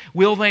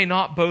 Will they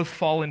not both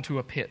fall into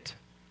a pit?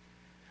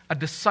 A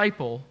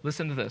disciple,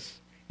 listen to this,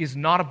 is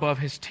not above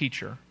his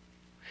teacher,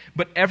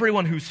 but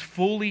everyone who's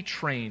fully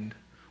trained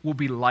will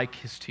be like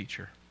his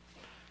teacher.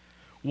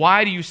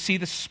 Why do you see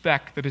the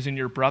speck that is in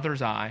your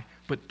brother's eye,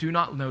 but do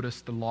not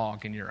notice the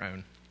log in your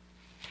own?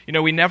 You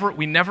know,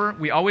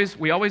 we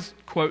always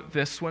quote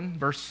this one,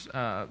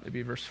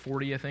 maybe verse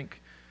 40, I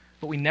think,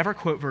 but we never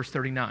quote verse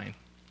 39.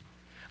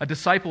 A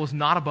disciple is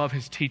not above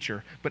his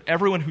teacher, but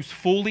everyone who's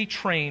fully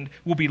trained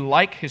will be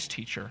like his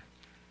teacher.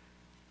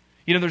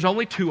 You know, there's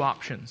only two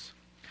options.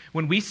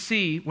 When we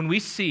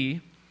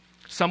see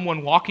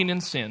someone walking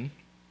in sin,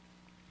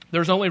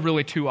 there's only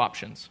really two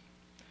options.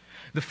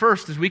 The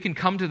first is we can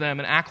come to them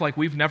and act like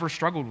we've never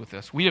struggled with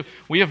this. We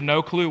have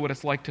no clue what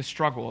it's like to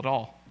struggle at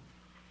all.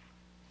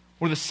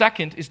 Or the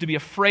second is to be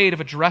afraid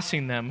of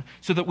addressing them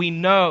so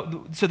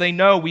they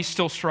know we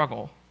still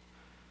struggle.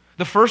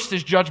 The first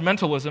is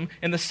judgmentalism,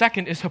 and the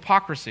second is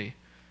hypocrisy.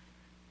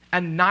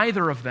 And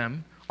neither of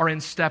them are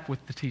in step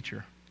with the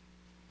teacher.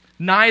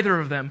 Neither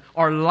of them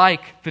are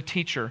like the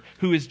teacher,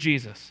 who is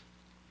Jesus.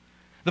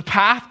 The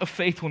path of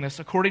faithfulness,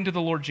 according to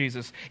the Lord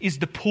Jesus, is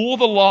to pull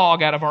the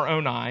log out of our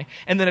own eye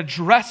and then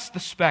address the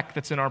speck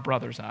that's in our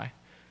brother's eye.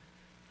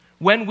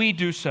 When we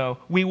do so,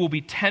 we will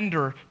be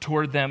tender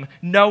toward them,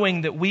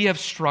 knowing that we have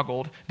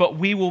struggled, but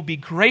we will be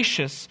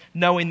gracious,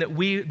 knowing that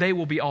they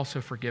will be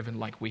also forgiven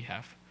like we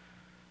have.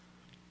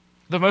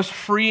 The most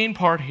freeing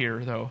part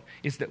here, though,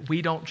 is that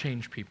we don't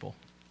change people.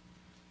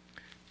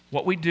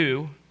 What we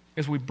do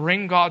is we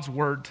bring God's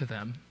word to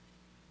them,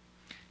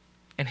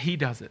 and He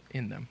does it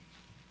in them.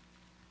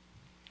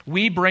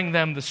 We bring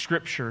them the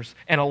Scriptures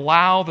and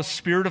allow the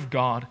Spirit of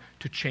God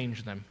to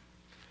change them.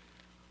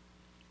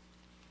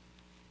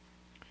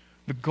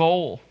 The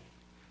goal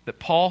that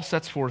Paul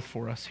sets forth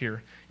for us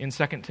here in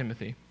 2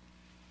 Timothy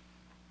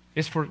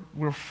is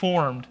we're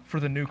formed for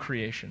the new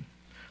creation.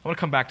 I want to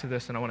come back to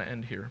this and I want to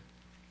end here.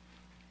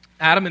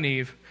 Adam and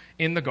Eve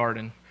in the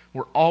garden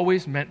were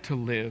always meant to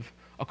live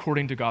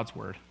according to God's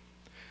word.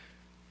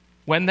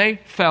 When they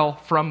fell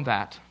from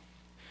that,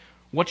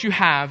 what you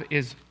have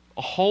is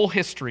a whole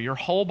history, your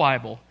whole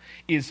Bible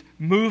is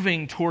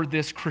moving toward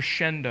this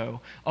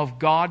crescendo of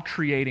God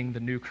creating the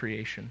new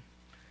creation.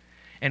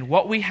 And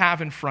what we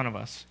have in front of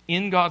us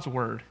in God's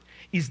word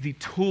is the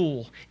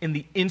tool and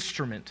the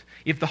instrument.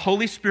 If the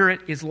Holy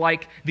Spirit is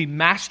like the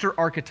master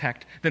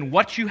architect, then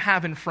what you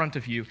have in front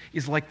of you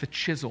is like the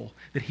chisel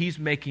that He's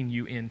making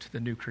you into the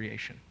new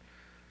creation.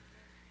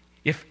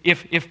 If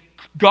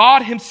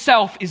God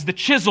Himself is the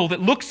chisel that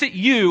looks at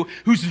you,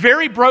 who's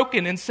very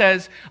broken, and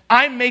says,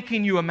 I'm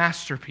making you a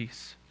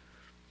masterpiece,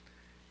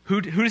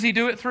 who does He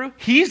do it through?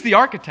 He's the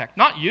architect,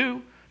 not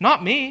you,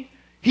 not me.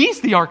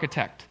 He's the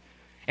architect.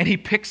 And He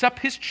picks up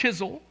His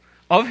chisel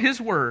of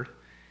His word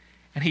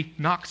and He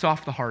knocks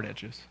off the hard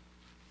edges.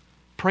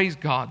 Praise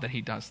God that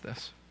He does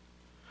this.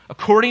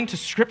 According to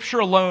Scripture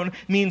alone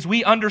means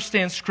we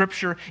understand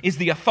Scripture is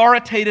the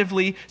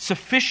authoritatively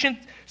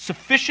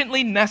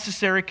sufficiently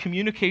necessary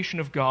communication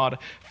of God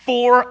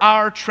for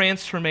our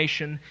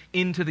transformation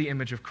into the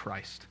image of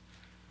Christ.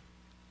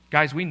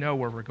 Guys, we know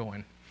where we're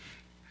going.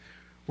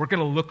 We're going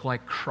to look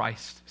like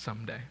Christ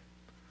someday.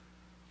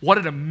 What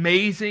an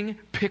amazing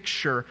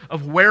picture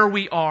of where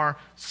we are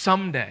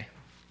someday.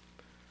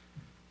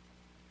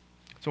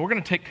 So we're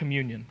going to take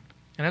communion.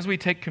 And as we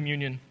take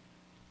communion,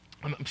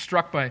 I'm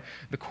struck by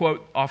the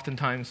quote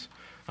oftentimes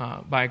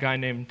by a guy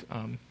named,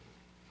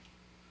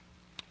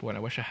 I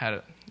wish I had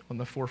it on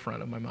the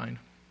forefront of my mind.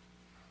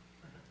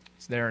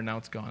 It's there and now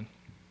it's gone.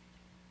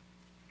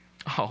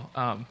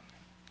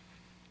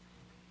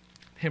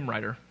 Hymn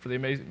writer for the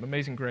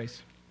Amazing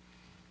Grace.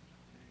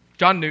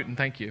 John Newton,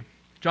 thank you.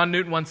 John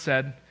Newton once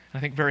said, I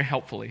think very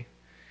helpfully,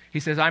 he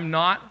says, I'm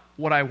not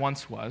what I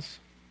once was.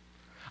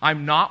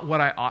 I'm not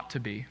what I ought to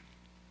be.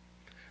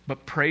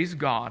 But praise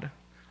God,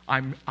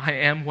 I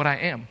am what I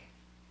am.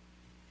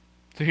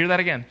 So hear that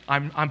again.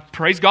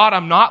 Praise God,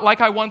 I'm not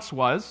like I once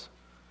was.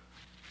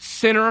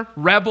 Sinner,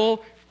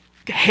 rebel,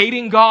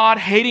 hating God,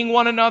 hating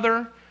one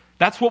another.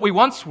 That's what we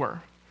once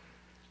were.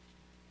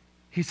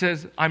 He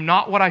says, I'm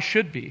not what I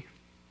should be.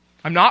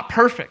 I'm not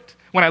perfect.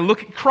 When I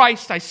look at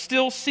Christ, I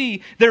still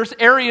see there's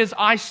areas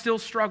I still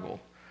struggle.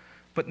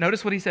 But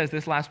notice what he says,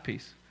 this last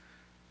piece.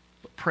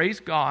 But praise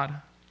God,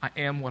 I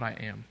am what I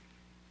am.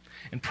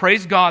 And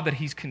praise God that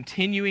He's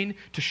continuing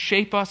to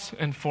shape us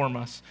and form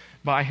us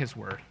by His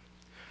word.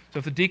 So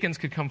if the deacons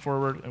could come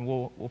forward and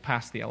we'll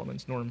pass the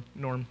elements.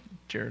 Norm,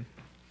 Jared.